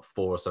pushing top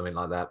 4 or something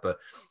like that. But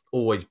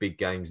always big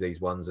games,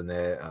 these ones. And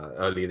they're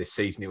earlier this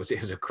season, it was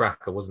a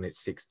cracker, wasn't it?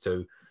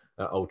 6-2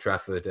 at Old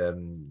Trafford.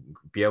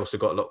 Bielsa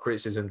got a lot of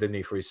criticism, didn't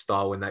he, for his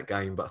style in that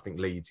game? But I think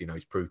Leeds,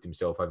 he's proved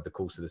himself over the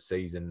course of the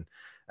season.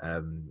 I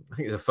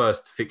think it's the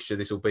first fixture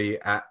this will be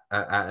at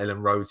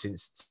Ellen Road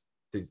since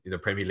the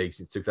Premier League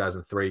since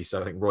 2003.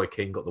 So I think Roy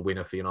Keane got the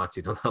winner for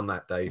United on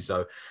that day.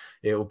 So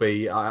it'll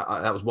be,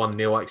 that was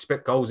 1-0. I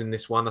expect goals in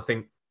this one. I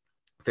think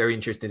very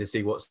interesting to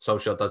see what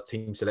Solskjaer does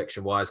team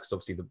selection wise, because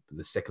obviously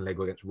the second leg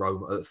against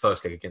Roma, the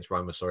first leg against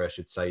Roma, sorry, I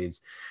should say,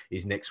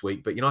 is next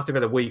week. But United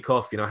have had a week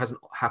off. It hasn't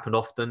happened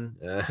often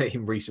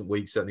in recent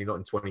weeks, certainly not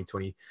in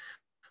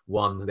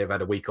 2021. They've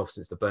had a week off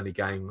since the Burnley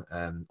game.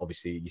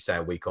 Obviously, you say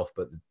a week off,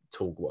 but the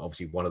talk,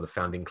 obviously, one of the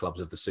founding clubs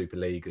of the Super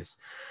League is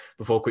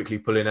before quickly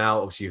pulling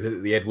out. Obviously,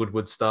 the Ed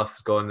Woodward stuff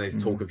has gone.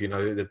 There's talk of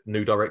the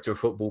new director of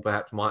football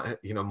perhaps might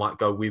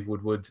go with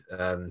Woodward.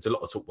 There's a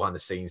lot of talk behind the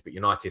scenes, but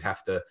United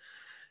have to.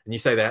 And you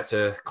say they had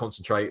to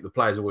concentrate. The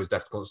players always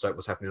have to concentrate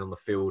what's happening on the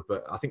field.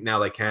 But I think now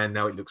they can.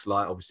 Now it looks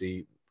like,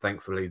 obviously,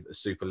 thankfully, the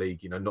Super League,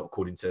 not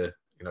according to,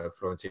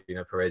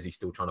 Florentino Perez, he's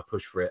still trying to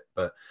push for it.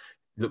 But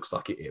it looks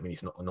like it. I mean,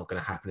 it's not going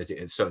to happen, is it?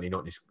 It's certainly not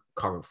in this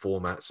current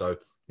format. So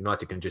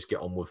United can just get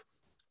on with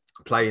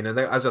playing. And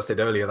they, as I said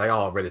earlier, they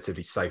are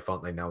relatively safe,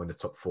 aren't they, now in the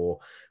top four?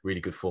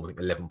 Really good form. I think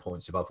 11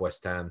 points above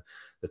West Ham.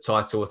 The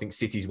title, I think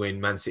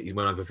Man City's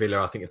win over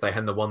Villa. I think if they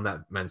hadn't won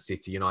that, Man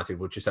City, United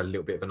would just had a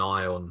little bit of an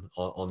eye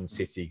on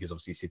City, because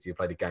obviously City have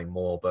played a game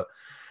more. But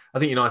I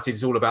think United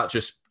is all about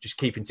just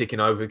keeping ticking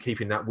over,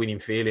 keeping that winning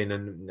feeling,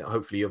 and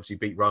hopefully obviously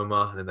beat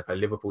Roma, and then they play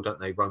Liverpool, don't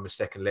they? Roma's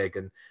second leg,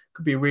 and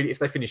could be really, if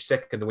they finish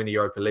second to win the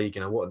Europa League,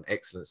 what an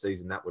excellent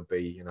season that would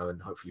be,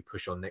 and hopefully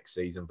push on next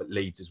season. But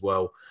Leeds as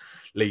well.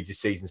 Leeds'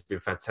 season's been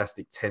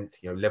fantastic, 10th,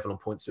 level on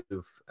points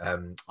of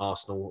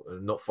Arsenal,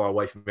 not far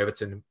away from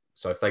Everton.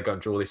 So if they go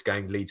and draw this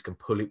game, Leeds can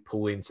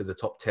pull into the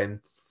top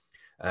 10.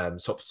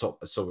 Sort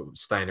of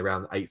staying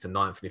around 8th and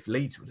 9th. And if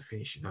Leeds were to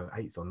finish,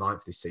 8th or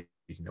 9th this season,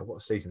 what a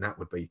season that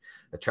would be.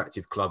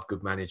 Attractive club,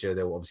 good manager.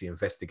 They'll obviously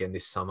invest again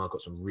this summer.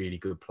 Got some really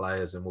good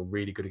players and were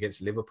really good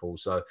against Liverpool.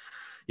 So,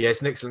 yeah,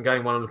 it's an excellent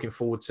game, one I'm looking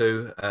forward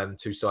to.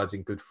 Two sides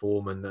in good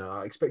form, and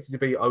I expect it to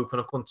be open.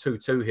 I've gone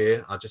 2-2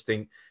 here. I just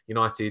think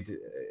United,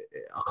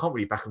 I can't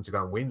really back them to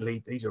go and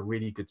win. These are a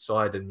really good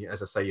side. And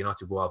as I say,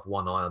 United will have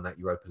one eye on that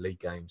Europa League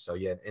game. So,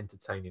 yeah, an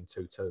entertaining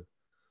 2-2.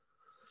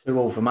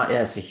 2-2 for Matt.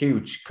 Yeah, it's a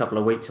huge couple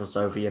of weeks or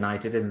so for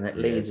United, isn't it?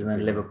 Leeds and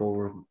then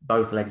Liverpool,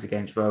 both legs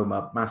against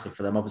Roma, massive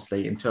for them.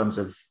 Obviously, in terms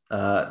of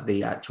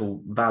the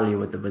actual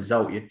value of the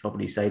result, you'd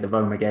probably say the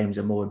Roma games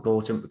are more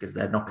important because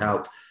they're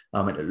knockout.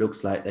 And it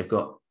looks like they've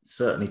got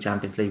certainly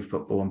Champions League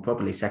football and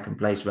probably second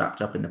place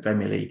wrapped up in the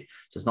Premier League.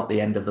 So it's not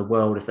the end of the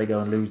world if they go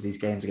and lose these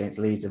games against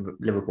Leeds and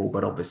Liverpool.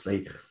 But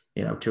obviously,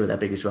 two of their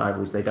biggest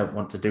rivals, they don't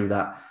want to do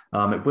that.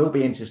 It will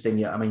be interesting.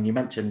 Yeah, I mean, you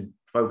mentioned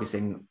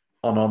focusing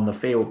on the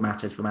field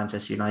matters for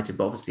Manchester United,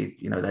 but obviously,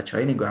 their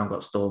training ground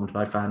got stormed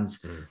by fans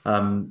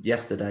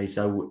yesterday.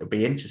 So it'd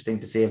be interesting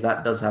to see if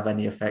that does have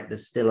any effect.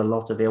 There's still a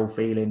lot of ill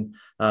feeling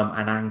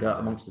and anger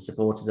amongst the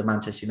supporters of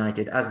Manchester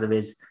United, as there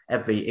is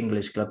every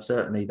English club,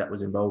 certainly, that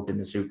was involved in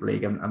the Super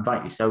League, and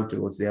rightly so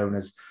towards the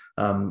owners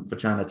for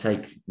trying to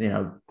take,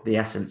 the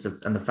essence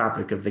of, and the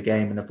fabric of the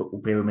game and the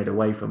football pyramid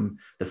away from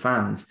the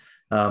fans.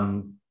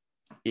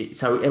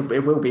 So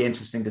it will be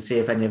interesting to see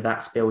if any of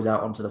that spills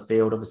out onto the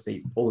field.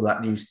 Obviously, all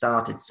that news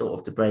started sort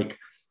of to break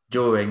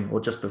during or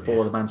just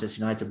before the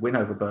Manchester United win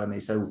over Burnley.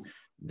 So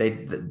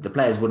the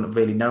players wouldn't have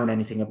really known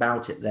anything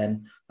about it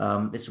then.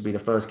 This will be the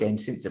first game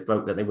since it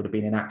broke that they would have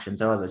been in action.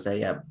 So as I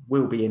say,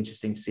 will be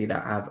interesting to see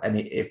that have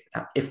any,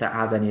 if that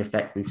has any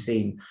effect. We've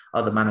seen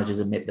other managers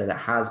admit that it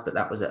has, but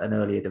that was at an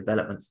earlier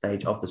development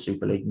stage of the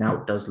Super League. Now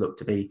it does look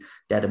to be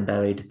dead and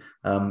buried,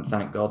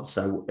 thank God.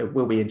 So it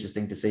will be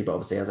interesting to see. But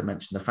obviously, as I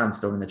mentioned, the fan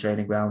storm in the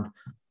training ground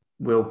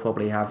will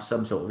probably have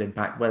some sort of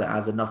impact. Whether it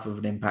has enough of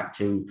an impact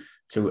to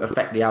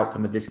affect the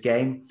outcome of this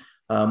game,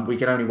 we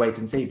can only wait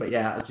and see. But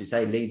yeah, as you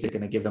say, Leeds are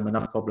going to give them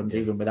enough problems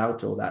even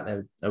without all that.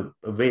 They're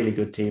a really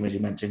good team, as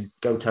you mentioned,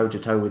 go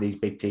toe-to-toe with these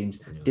big teams.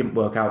 Didn't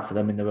work out for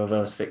them in the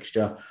reverse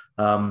fixture.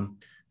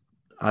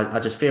 I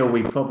just feel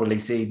we've probably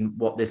seen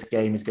what this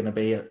game is going to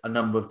be a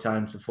number of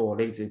times before.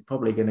 Leeds are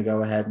probably going to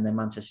go ahead, and then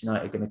Manchester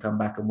United are going to come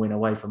back and win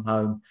away from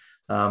home.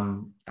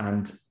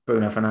 And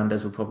Bruno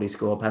Fernandes will probably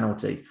score a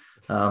penalty.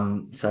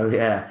 So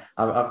yeah,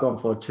 I've gone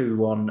for a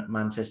 2-1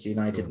 Manchester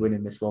United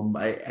winning this one.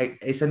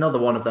 It's another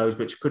one of those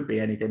which could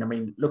be anything. I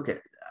mean, look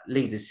at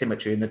Leeds'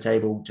 symmetry in the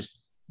table,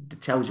 just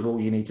tells you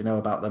all you need to know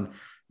about them.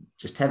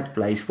 Just 10th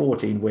place,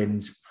 14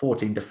 wins,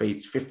 14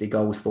 defeats, 50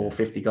 goals for,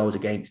 50 goals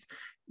against.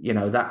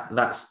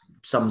 That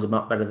sums them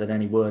up better than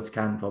any words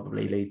can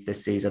probably, Leeds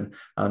this season.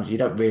 So you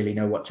don't really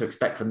know what to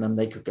expect from them.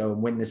 They could go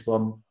and win this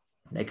one.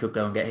 They could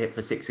go and get hit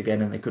for 6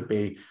 again, and they could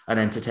be an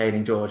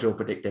entertaining draw, as you're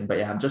predicting. But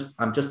yeah,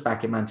 I'm just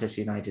backing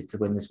Manchester United to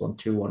win this one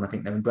 2-1. I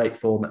think they're in great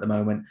form at the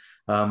moment.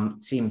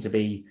 Seem to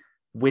be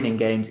winning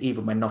games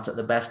even when not at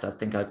the best. I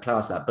think I'd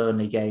class that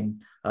Burnley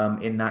game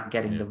in that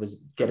getting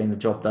the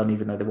job done,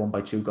 even though they won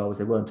by 2 goals.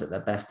 They weren't at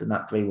their best, and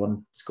that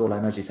 3-1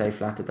 scoreline, as you say,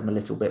 flattered them a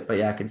little bit. But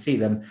yeah, I can see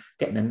them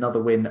getting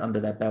another win under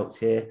their belts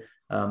here.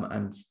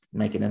 And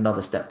making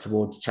another step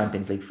towards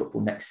Champions League football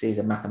next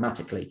season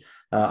mathematically.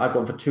 I've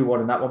gone for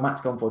 2-1 in that one.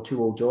 Matt's gone for a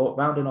 2-2 draw.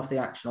 Rounding off the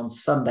action on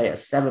Sunday at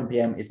 7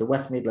 p.m. is the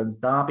West Midlands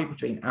derby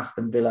between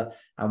Aston Villa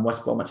and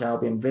West Bromwich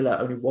Albion. Villa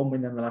only 1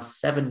 win in the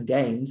last 7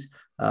 games.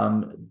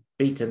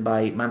 beaten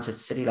by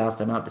Manchester City last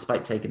time out,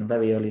 despite taking a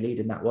very early lead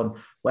in that one.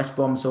 West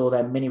Brom saw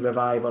their mini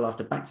revival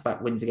after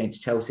back-to-back wins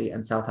against Chelsea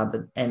and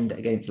Southampton end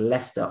against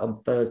Leicester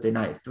on Thursday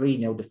night,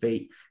 3-0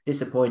 defeat.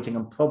 Disappointing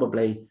and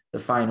probably the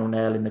final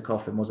nail in the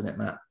coffin, wasn't it,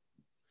 Matt?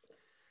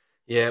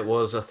 Yeah, it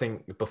was. I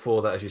think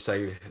before that, as you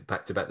say,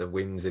 back-to-back the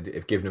wins,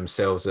 they've given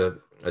themselves a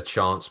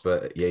chance.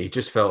 But yeah, he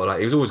just felt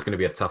like it was always going to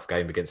be a tough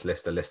game against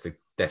Leicester. Leicester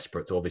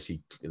desperate to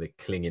obviously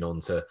clinging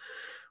on to,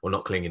 well,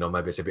 not clinging on,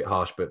 maybe it's a bit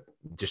harsh, but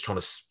just trying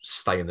to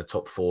stay in the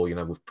top four,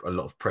 with a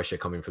lot of pressure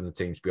coming from the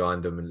teams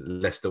behind them. And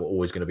Leicester were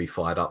always going to be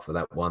fired up for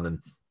that one. And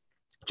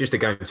just a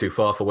game too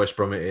far for West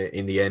Brom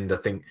in the end. I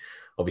think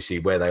obviously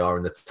where they are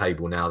in the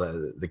table now,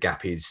 the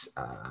gap is,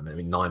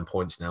 9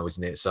 points now,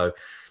 isn't it? So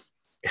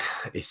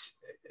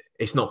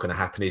it's not going to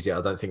happen, is it?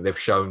 I don't think they've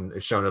shown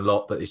a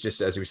lot, but it's just,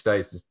 as we say,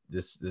 it's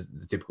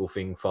the typical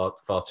thing, far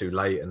too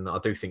late. And I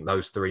do think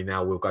those three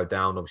now will go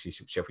down. Obviously,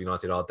 Sheffield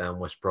United are down,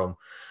 West Brom,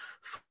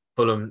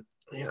 Fulham.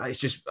 It's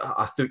just,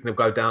 I think they'll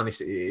go down.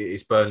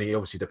 It's Burnley. It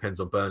obviously depends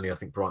on Burnley. I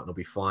think Brighton will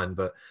be fine,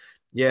 but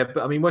yeah,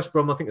 but I mean, West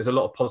Brom, I think there's a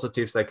lot of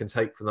positives they can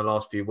take from the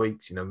last few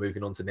weeks,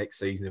 moving on to next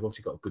season. They've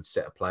obviously got a good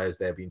set of players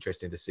there. It'll be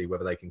interesting to see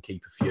whether they can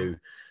keep a few,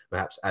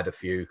 perhaps add a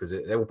few, because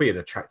there will be an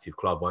attractive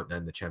club, won't there,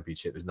 in the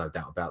Championship? There's no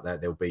doubt about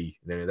that. There'll be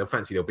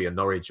a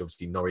Norwich.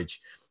 Obviously, Norwich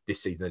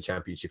this season in the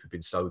Championship have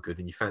been so good,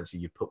 and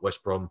you put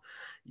West Brom.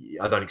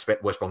 I don't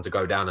expect West Brom to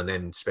go down and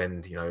then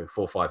spend, 4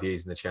 or 5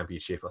 years in the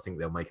Championship. I think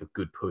they'll make a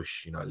good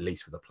push, at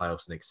least for the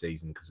playoffs next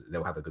season, because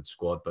they'll have a good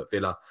squad. But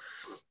Villa,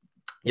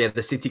 yeah,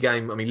 the City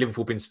game, I mean, Villa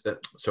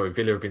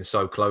have been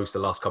so close the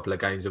last couple of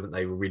games, haven't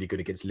they? Were really good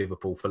against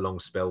Liverpool for long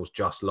spells,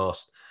 just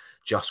lost,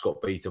 just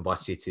got beaten by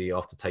City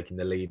after taking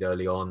the lead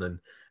early on. And,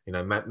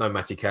 no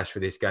Matty Cash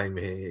for this game.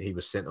 He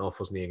was sent off,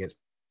 wasn't he, against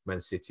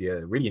Man City?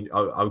 A really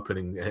open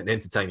and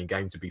entertaining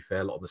game, to be fair.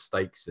 A lot of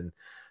mistakes and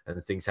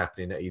things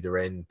happening at either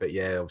end. But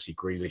yeah, obviously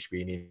Grealish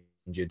being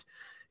injured.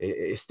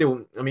 It's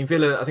still, I mean,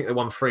 Villa, I think they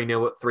won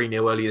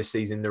 3-0 earlier this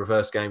season in the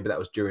reverse game, but that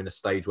was during a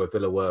stage where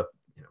Villa were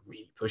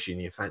really pushing.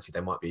 You fancy they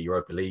might be a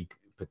Europa League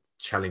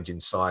challenging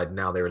side.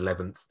 Now they're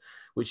 11th,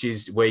 which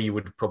is where you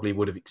would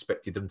have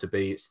expected them to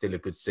be. It's still a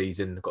good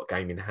season. They've got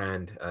game in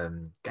hand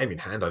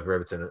over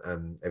Everton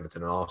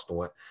and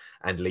Arsenal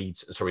and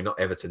Leeds. Sorry, not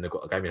Everton. They've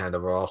got a game in hand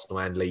over Arsenal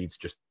and Leeds,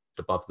 just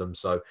above them.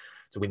 So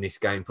to win this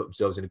game, put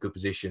themselves in a good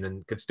position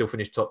and could still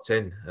finish top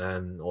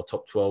 10 or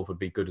top 12 would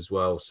be good as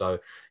well. So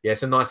yeah,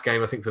 it's a nice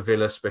game, I think, for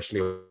Villa,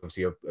 especially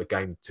obviously a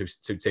game, two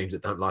teams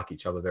that don't like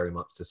each other very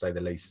much, to say the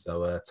least.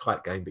 So a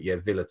tight game, but yeah,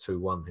 Villa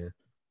 2-1 here.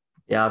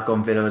 Yeah, I've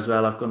gone Villa as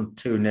well. I've gone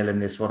 2-0 in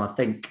this one. I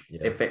think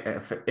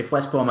if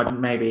West Brom had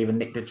maybe even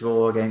nicked a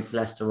draw against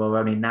Leicester or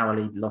only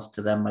narrowly lost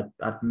to them,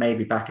 I'd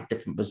maybe back a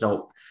different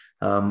result.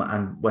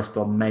 And West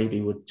Brom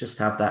maybe would just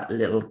have that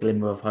little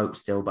glimmer of hope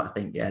still. But I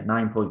think,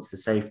 9 points to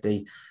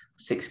safety,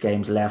 6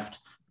 games left.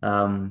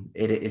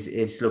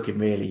 It's looking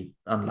really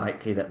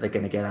unlikely that they're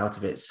going to get out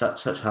of it.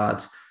 Such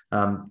hard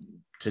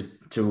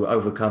to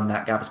overcome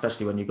that gap,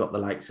 especially when you've got the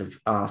likes of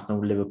Arsenal,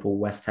 Liverpool,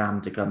 West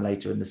Ham to come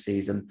later in the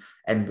season,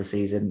 end the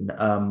season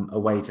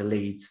away to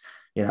Leeds.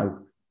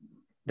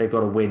 They've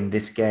got to win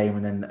this game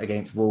and then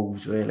against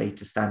Wolves really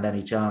to stand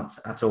any chance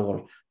at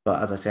all.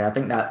 But as I say, I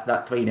think that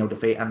 3-0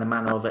 defeat and the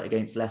manner of it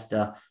against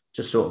Leicester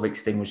just sort of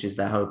extinguishes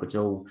their hope at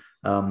all.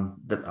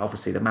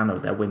 Obviously, the manner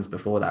of their wins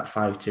before that,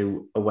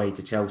 5-2 away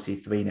to Chelsea,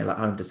 3-0 at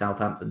home to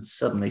Southampton,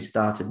 suddenly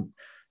started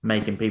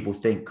making people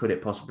think, could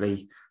it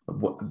possibly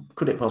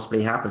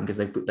happen? Because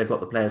they've got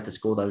the players to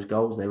score those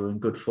goals. They were in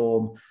good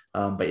form.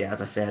 But yeah,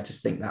 as I say, I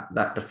just think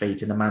that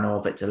defeat and the manner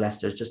of it to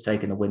Leicester has just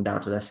taken the wind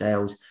out of their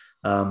sails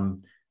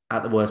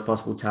at the worst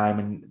possible time.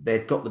 And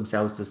they'd got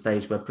themselves to a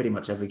stage where pretty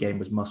much every game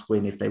was must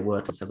win if they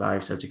were to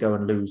survive. So to go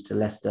and lose to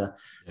Leicester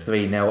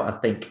 3-0, I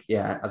think,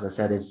 as I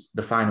said, is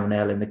the final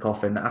nail in the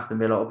coffin. Aston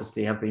Villa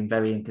obviously have been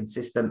very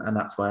inconsistent. And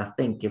that's why I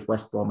think if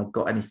West Brom had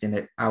got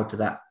anything out of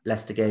that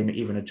Leicester game,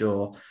 even a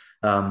draw,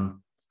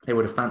 they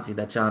would have fancied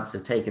their chance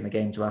of taking the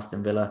game to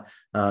Aston Villa,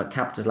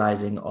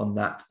 capitalising on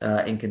that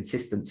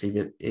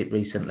inconsistency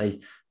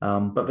recently.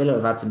 But Villa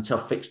have had some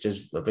tough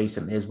fixtures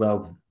recently as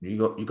well.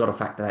 You got to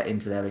factor that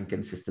into their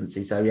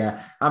inconsistency. So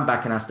yeah, I'm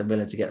backing Aston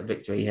Villa to get the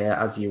victory here,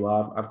 as you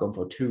are. I've gone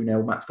for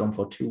 2-0. Matt's gone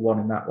for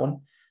 2-1 in that one.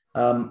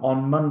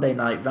 On Monday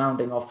night,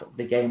 rounding off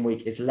the game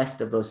week, is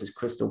Leicester versus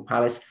Crystal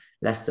Palace.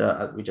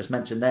 Leicester, we just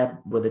mentioned there,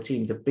 were the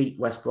team to beat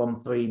West Brom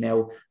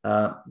 3-0,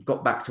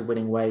 got back to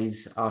winning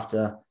ways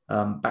after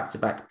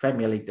back-to-back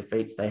Premier League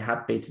defeats. They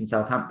had beaten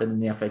Southampton in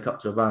the FA Cup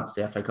to advance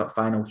to the FA Cup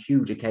final.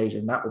 Huge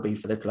occasion that will be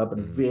for the club,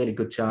 and a really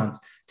good chance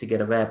to get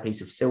a rare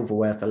piece of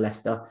silverware for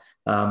Leicester.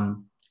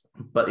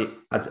 But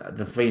as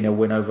the 3-0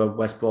 win over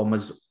West Brom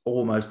was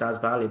almost as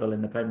valuable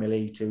in the Premier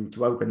League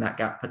to open that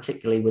gap,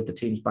 particularly with the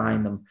teams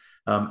behind them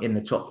in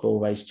the top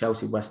 4 race,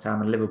 Chelsea, West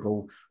Ham and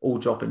Liverpool all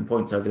dropping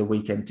points over the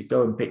weekend. To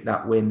go and pick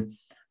that win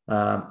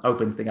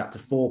opens the gap to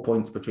 4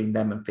 points between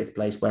them and fifth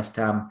place West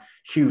Ham.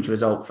 Huge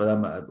result for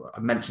them. I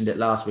mentioned it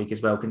last week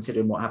as well,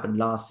 considering what happened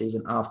last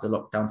season after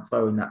lockdown,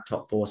 throwing that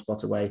top 4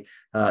 spot away,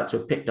 to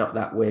have picked up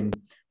that win.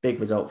 Big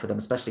result for them,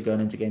 especially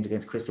going into games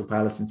against Crystal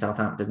Palace and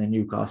Southampton and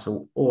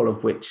Newcastle, all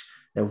of which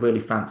they'll really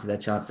fancy their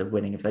chance of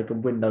winning. If they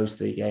can win those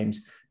 3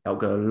 games, they'll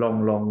go a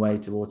long, long way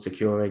towards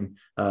securing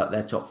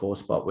their top 4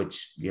 spot,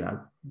 which,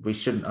 we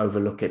shouldn't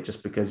overlook it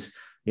just because,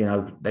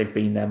 they've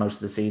been there most of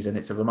the season.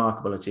 It's a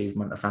remarkable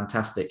achievement, a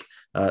fantastic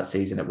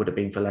season it would have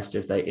been for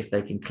Leicester if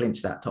they can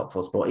clinch that top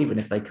 4 spot. Even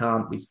if they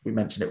can't, we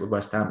mentioned it with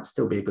West Ham, it'd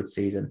still be a good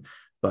season.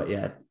 But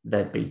yeah,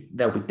 they'll be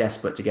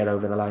desperate to get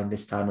over the line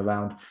this time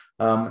around.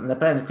 And they're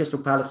playing the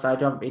Crystal Palace side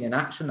who haven't been in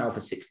action now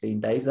for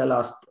 16 days. Their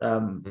last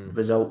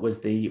result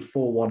was the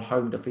 4-1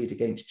 home defeat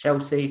against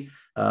Chelsea.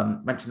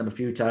 Mentioned them a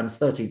few times,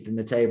 13th in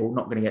the table,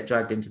 not going to get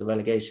dragged into the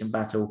relegation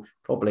battle,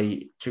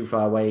 probably too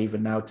far away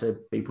even now to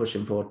be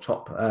pushing for a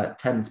top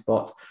 10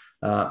 spot.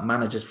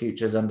 Managers'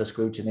 futures under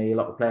scrutiny, a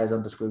lot of players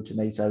under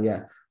scrutiny. So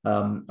yeah,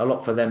 a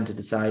lot for them to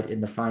decide in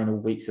the final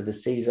weeks of the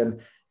season.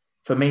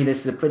 For me,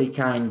 this is a pretty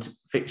kind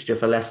fixture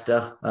for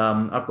Leicester.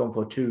 I've gone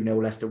for a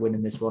 2-0 Leicester win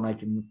in this one. I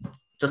can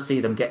just see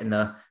them getting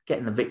the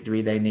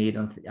victory they need.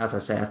 And as I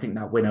say, I think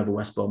that win over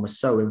West Brom was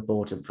so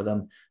important for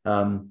them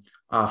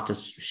after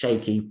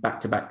shaky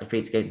back-to-back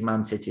defeats against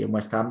Man City and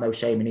West Ham. No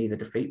shame in either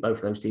defeat. Both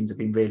of those teams have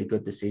been really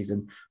good this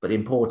season. But the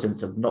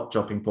importance of not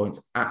dropping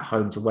points at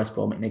home to West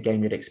Brom in a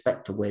game you'd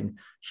expect to win,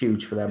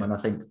 huge for them. And I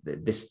think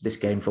this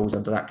game falls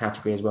under that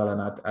category as well.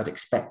 And I'd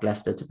expect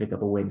Leicester to pick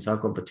up a win. So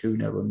I've gone for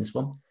 2-0 on this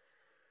one.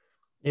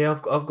 Yeah,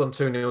 I've gone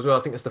 2-0 as well. I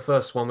think it's the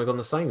first one we've gone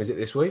the same. Is it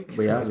this week?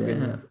 We have, It's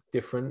been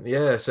different.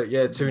 Yeah, so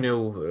yeah,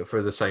 2-0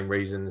 for the same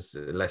reasons.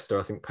 Leicester,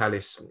 I think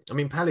Palace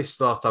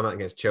last time out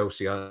against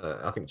Chelsea,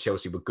 I think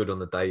Chelsea were good on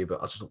the day,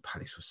 but I just thought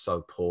Palace was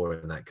so poor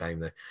in that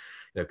game.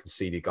 They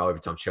conceded a goal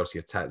every time Chelsea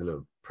attacked. They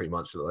looked pretty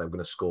much like they were going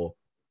to score.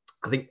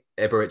 I think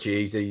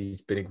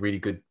Eberechi, been a really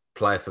good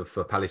player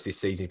for Palace this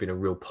season. He's been a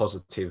real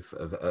positive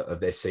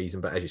of their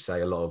season, but as you say,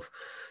 a lot of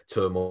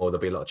turmoil. There'll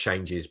be a lot of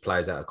changes,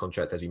 players out of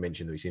contract, as you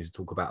mentioned, that we seem to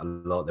talk about a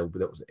lot. That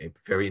was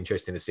very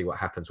interesting to see what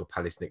happens with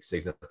Palace next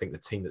season. I think the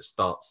team that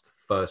starts the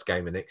first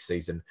game of next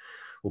season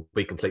will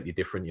be completely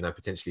different,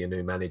 potentially a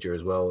new manager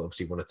as well.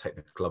 Obviously want to take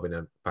the club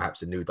in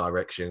perhaps a new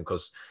direction,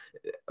 because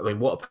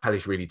what are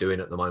Palace really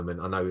doing at the moment?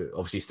 I know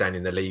obviously staying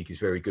in the league is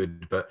very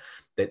good, but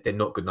they're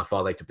not good enough,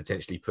 are they, to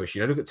potentially push?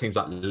 Look at teams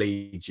like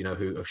Leeds,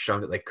 who have shown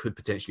that they could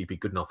potentially be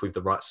good enough with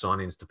the right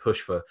signings to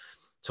push for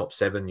top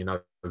 7.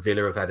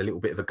 Villa have had a little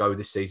bit of a go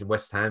this season.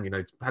 West Ham,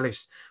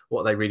 Palace,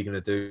 what are they really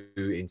going to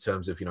do in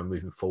terms of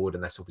moving forward?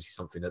 And that's obviously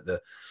something that the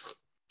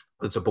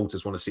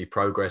supporters want to see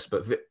progress.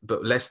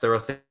 But Leicester, I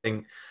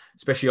think,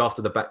 especially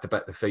after the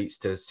back-to-back defeats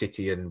to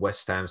City and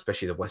West Ham,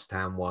 especially the West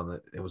Ham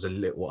one, there was I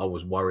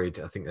was worried.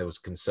 I think there was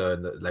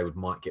concern that they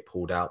might get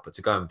pulled out. But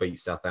to go and beat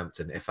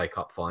Southampton, FA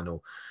Cup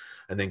final,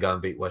 and then go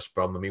and beat West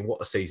Brom,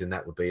 what a season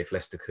that would be if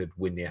Leicester could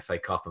win the FA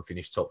Cup and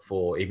finish top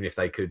 4, even if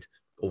they could.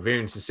 Or very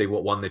interested to see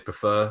what one they'd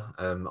prefer.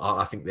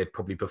 I think they'd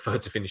probably prefer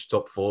to finish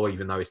top 4,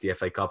 even though it's the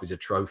FA Cup is a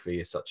trophy.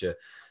 It's such a.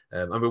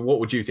 What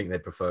would you think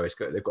they'd prefer?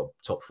 They've got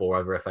top 4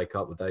 over FA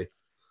Cup, would they?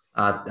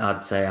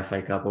 I'd say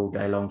FA Cup all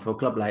day long for a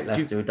club like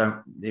Leicester who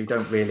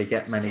don't really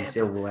get many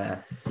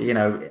silverware.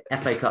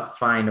 FA Cup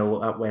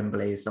final at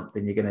Wembley is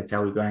something you're going to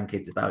tell your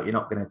grandkids about. You're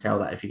not going to tell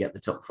that if you get the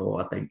top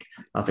 4. I think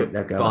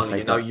they'll go.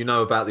 Barney,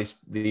 about this,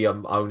 the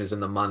owners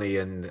and the money,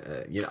 and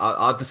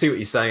I see what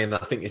you're saying. I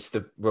think it's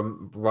the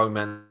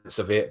romance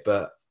of it,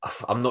 but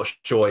I'm not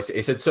sure.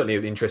 It's certainly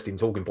an interesting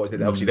talking point.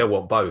 Obviously, they'll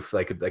want both.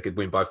 They could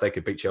win both. They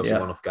could beat Chelsea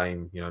one-off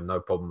game. No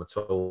problem at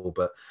all.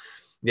 But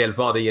yeah,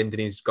 Vardy ending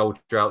his goal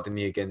drought, didn't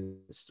he,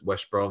 against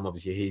West Brom?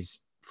 Obviously, his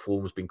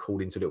form has been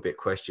called into a little bit of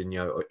question.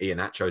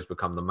 Iheanacho's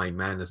become the main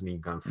man, hasn't he,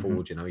 going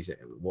forward? He's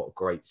what a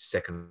great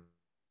second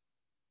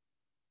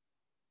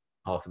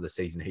half of the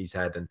season he's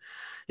had. And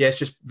yeah, it's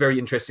just very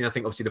interesting. I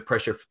think obviously the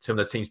pressure for some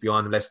of the teams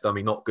behind Leicester,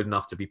 not good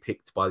enough to be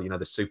picked by,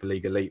 the Super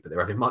League elite, but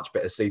they're having much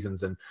better seasons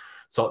than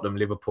Tottenham,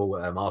 Liverpool,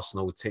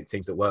 Arsenal,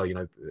 teams that were,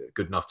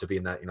 good enough to be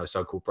in that,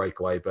 so-called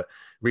breakaway. But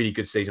really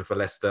good season for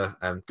Leicester.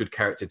 Good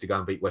character to go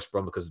and beat West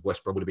Brom, because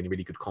West Brom would have been in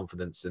really good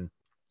confidence. And,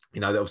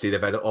 obviously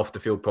they've had off the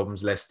field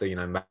problems, Leicester,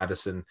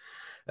 Maddison,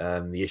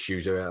 the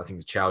issues are, I think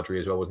it's Chowdhury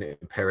as well, wasn't it?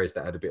 And Perez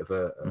that had a bit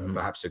of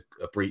perhaps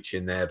a breach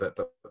in there, but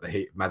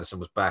Maddison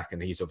was back,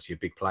 and he's obviously a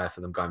big player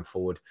for them going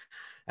forward.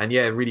 And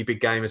yeah, really big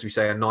game, as we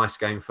say, a nice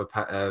game for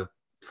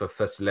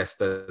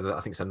Leicester.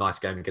 I think it's a nice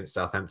game against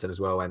Southampton as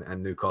well,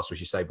 and Newcastle,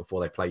 as you say,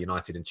 before they play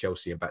United and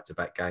Chelsea in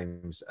back-to-back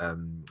games,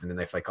 and then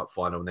they FA Cup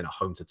final, and then at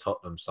home to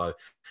Tottenham. So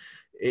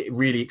it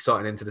really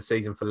exciting end to the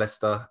season for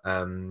Leicester.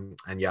 And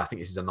yeah, I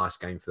think this is a nice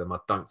game for them. I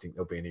don't think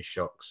there'll be any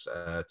shocks.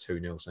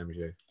 2-0, same as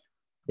you.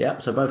 Yeah,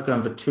 so both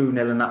going for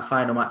 2-0 in that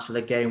final match of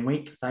the game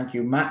week. Thank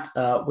you, Matt.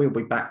 We'll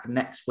be back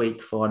next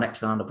week for our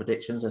next round of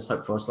predictions. Let's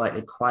hope for a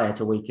slightly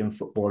quieter week in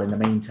football in the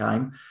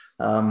meantime.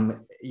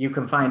 You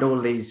can find all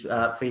of these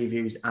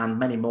previews and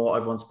many more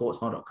over on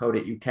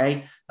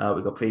sportsmod.co.uk.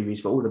 We've got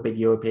previews for all the big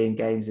European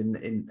games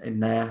in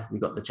there.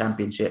 We've got the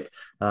Championship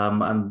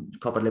and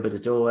Copa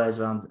Libertadores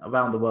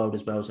around the world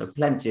as well. So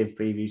plenty of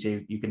previews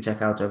you can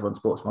check out over on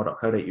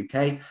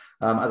sportsmod.co.uk.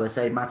 As I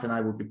say, Matt and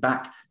I will be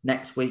back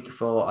next week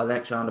for our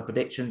next round of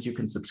predictions. You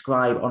can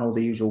subscribe on all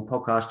the usual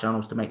podcast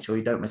channels to make sure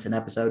you don't miss an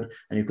episode.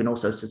 And you can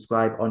also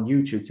subscribe on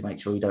YouTube to make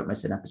sure you don't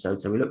miss an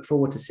episode. So we look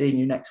forward to seeing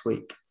you next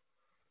week.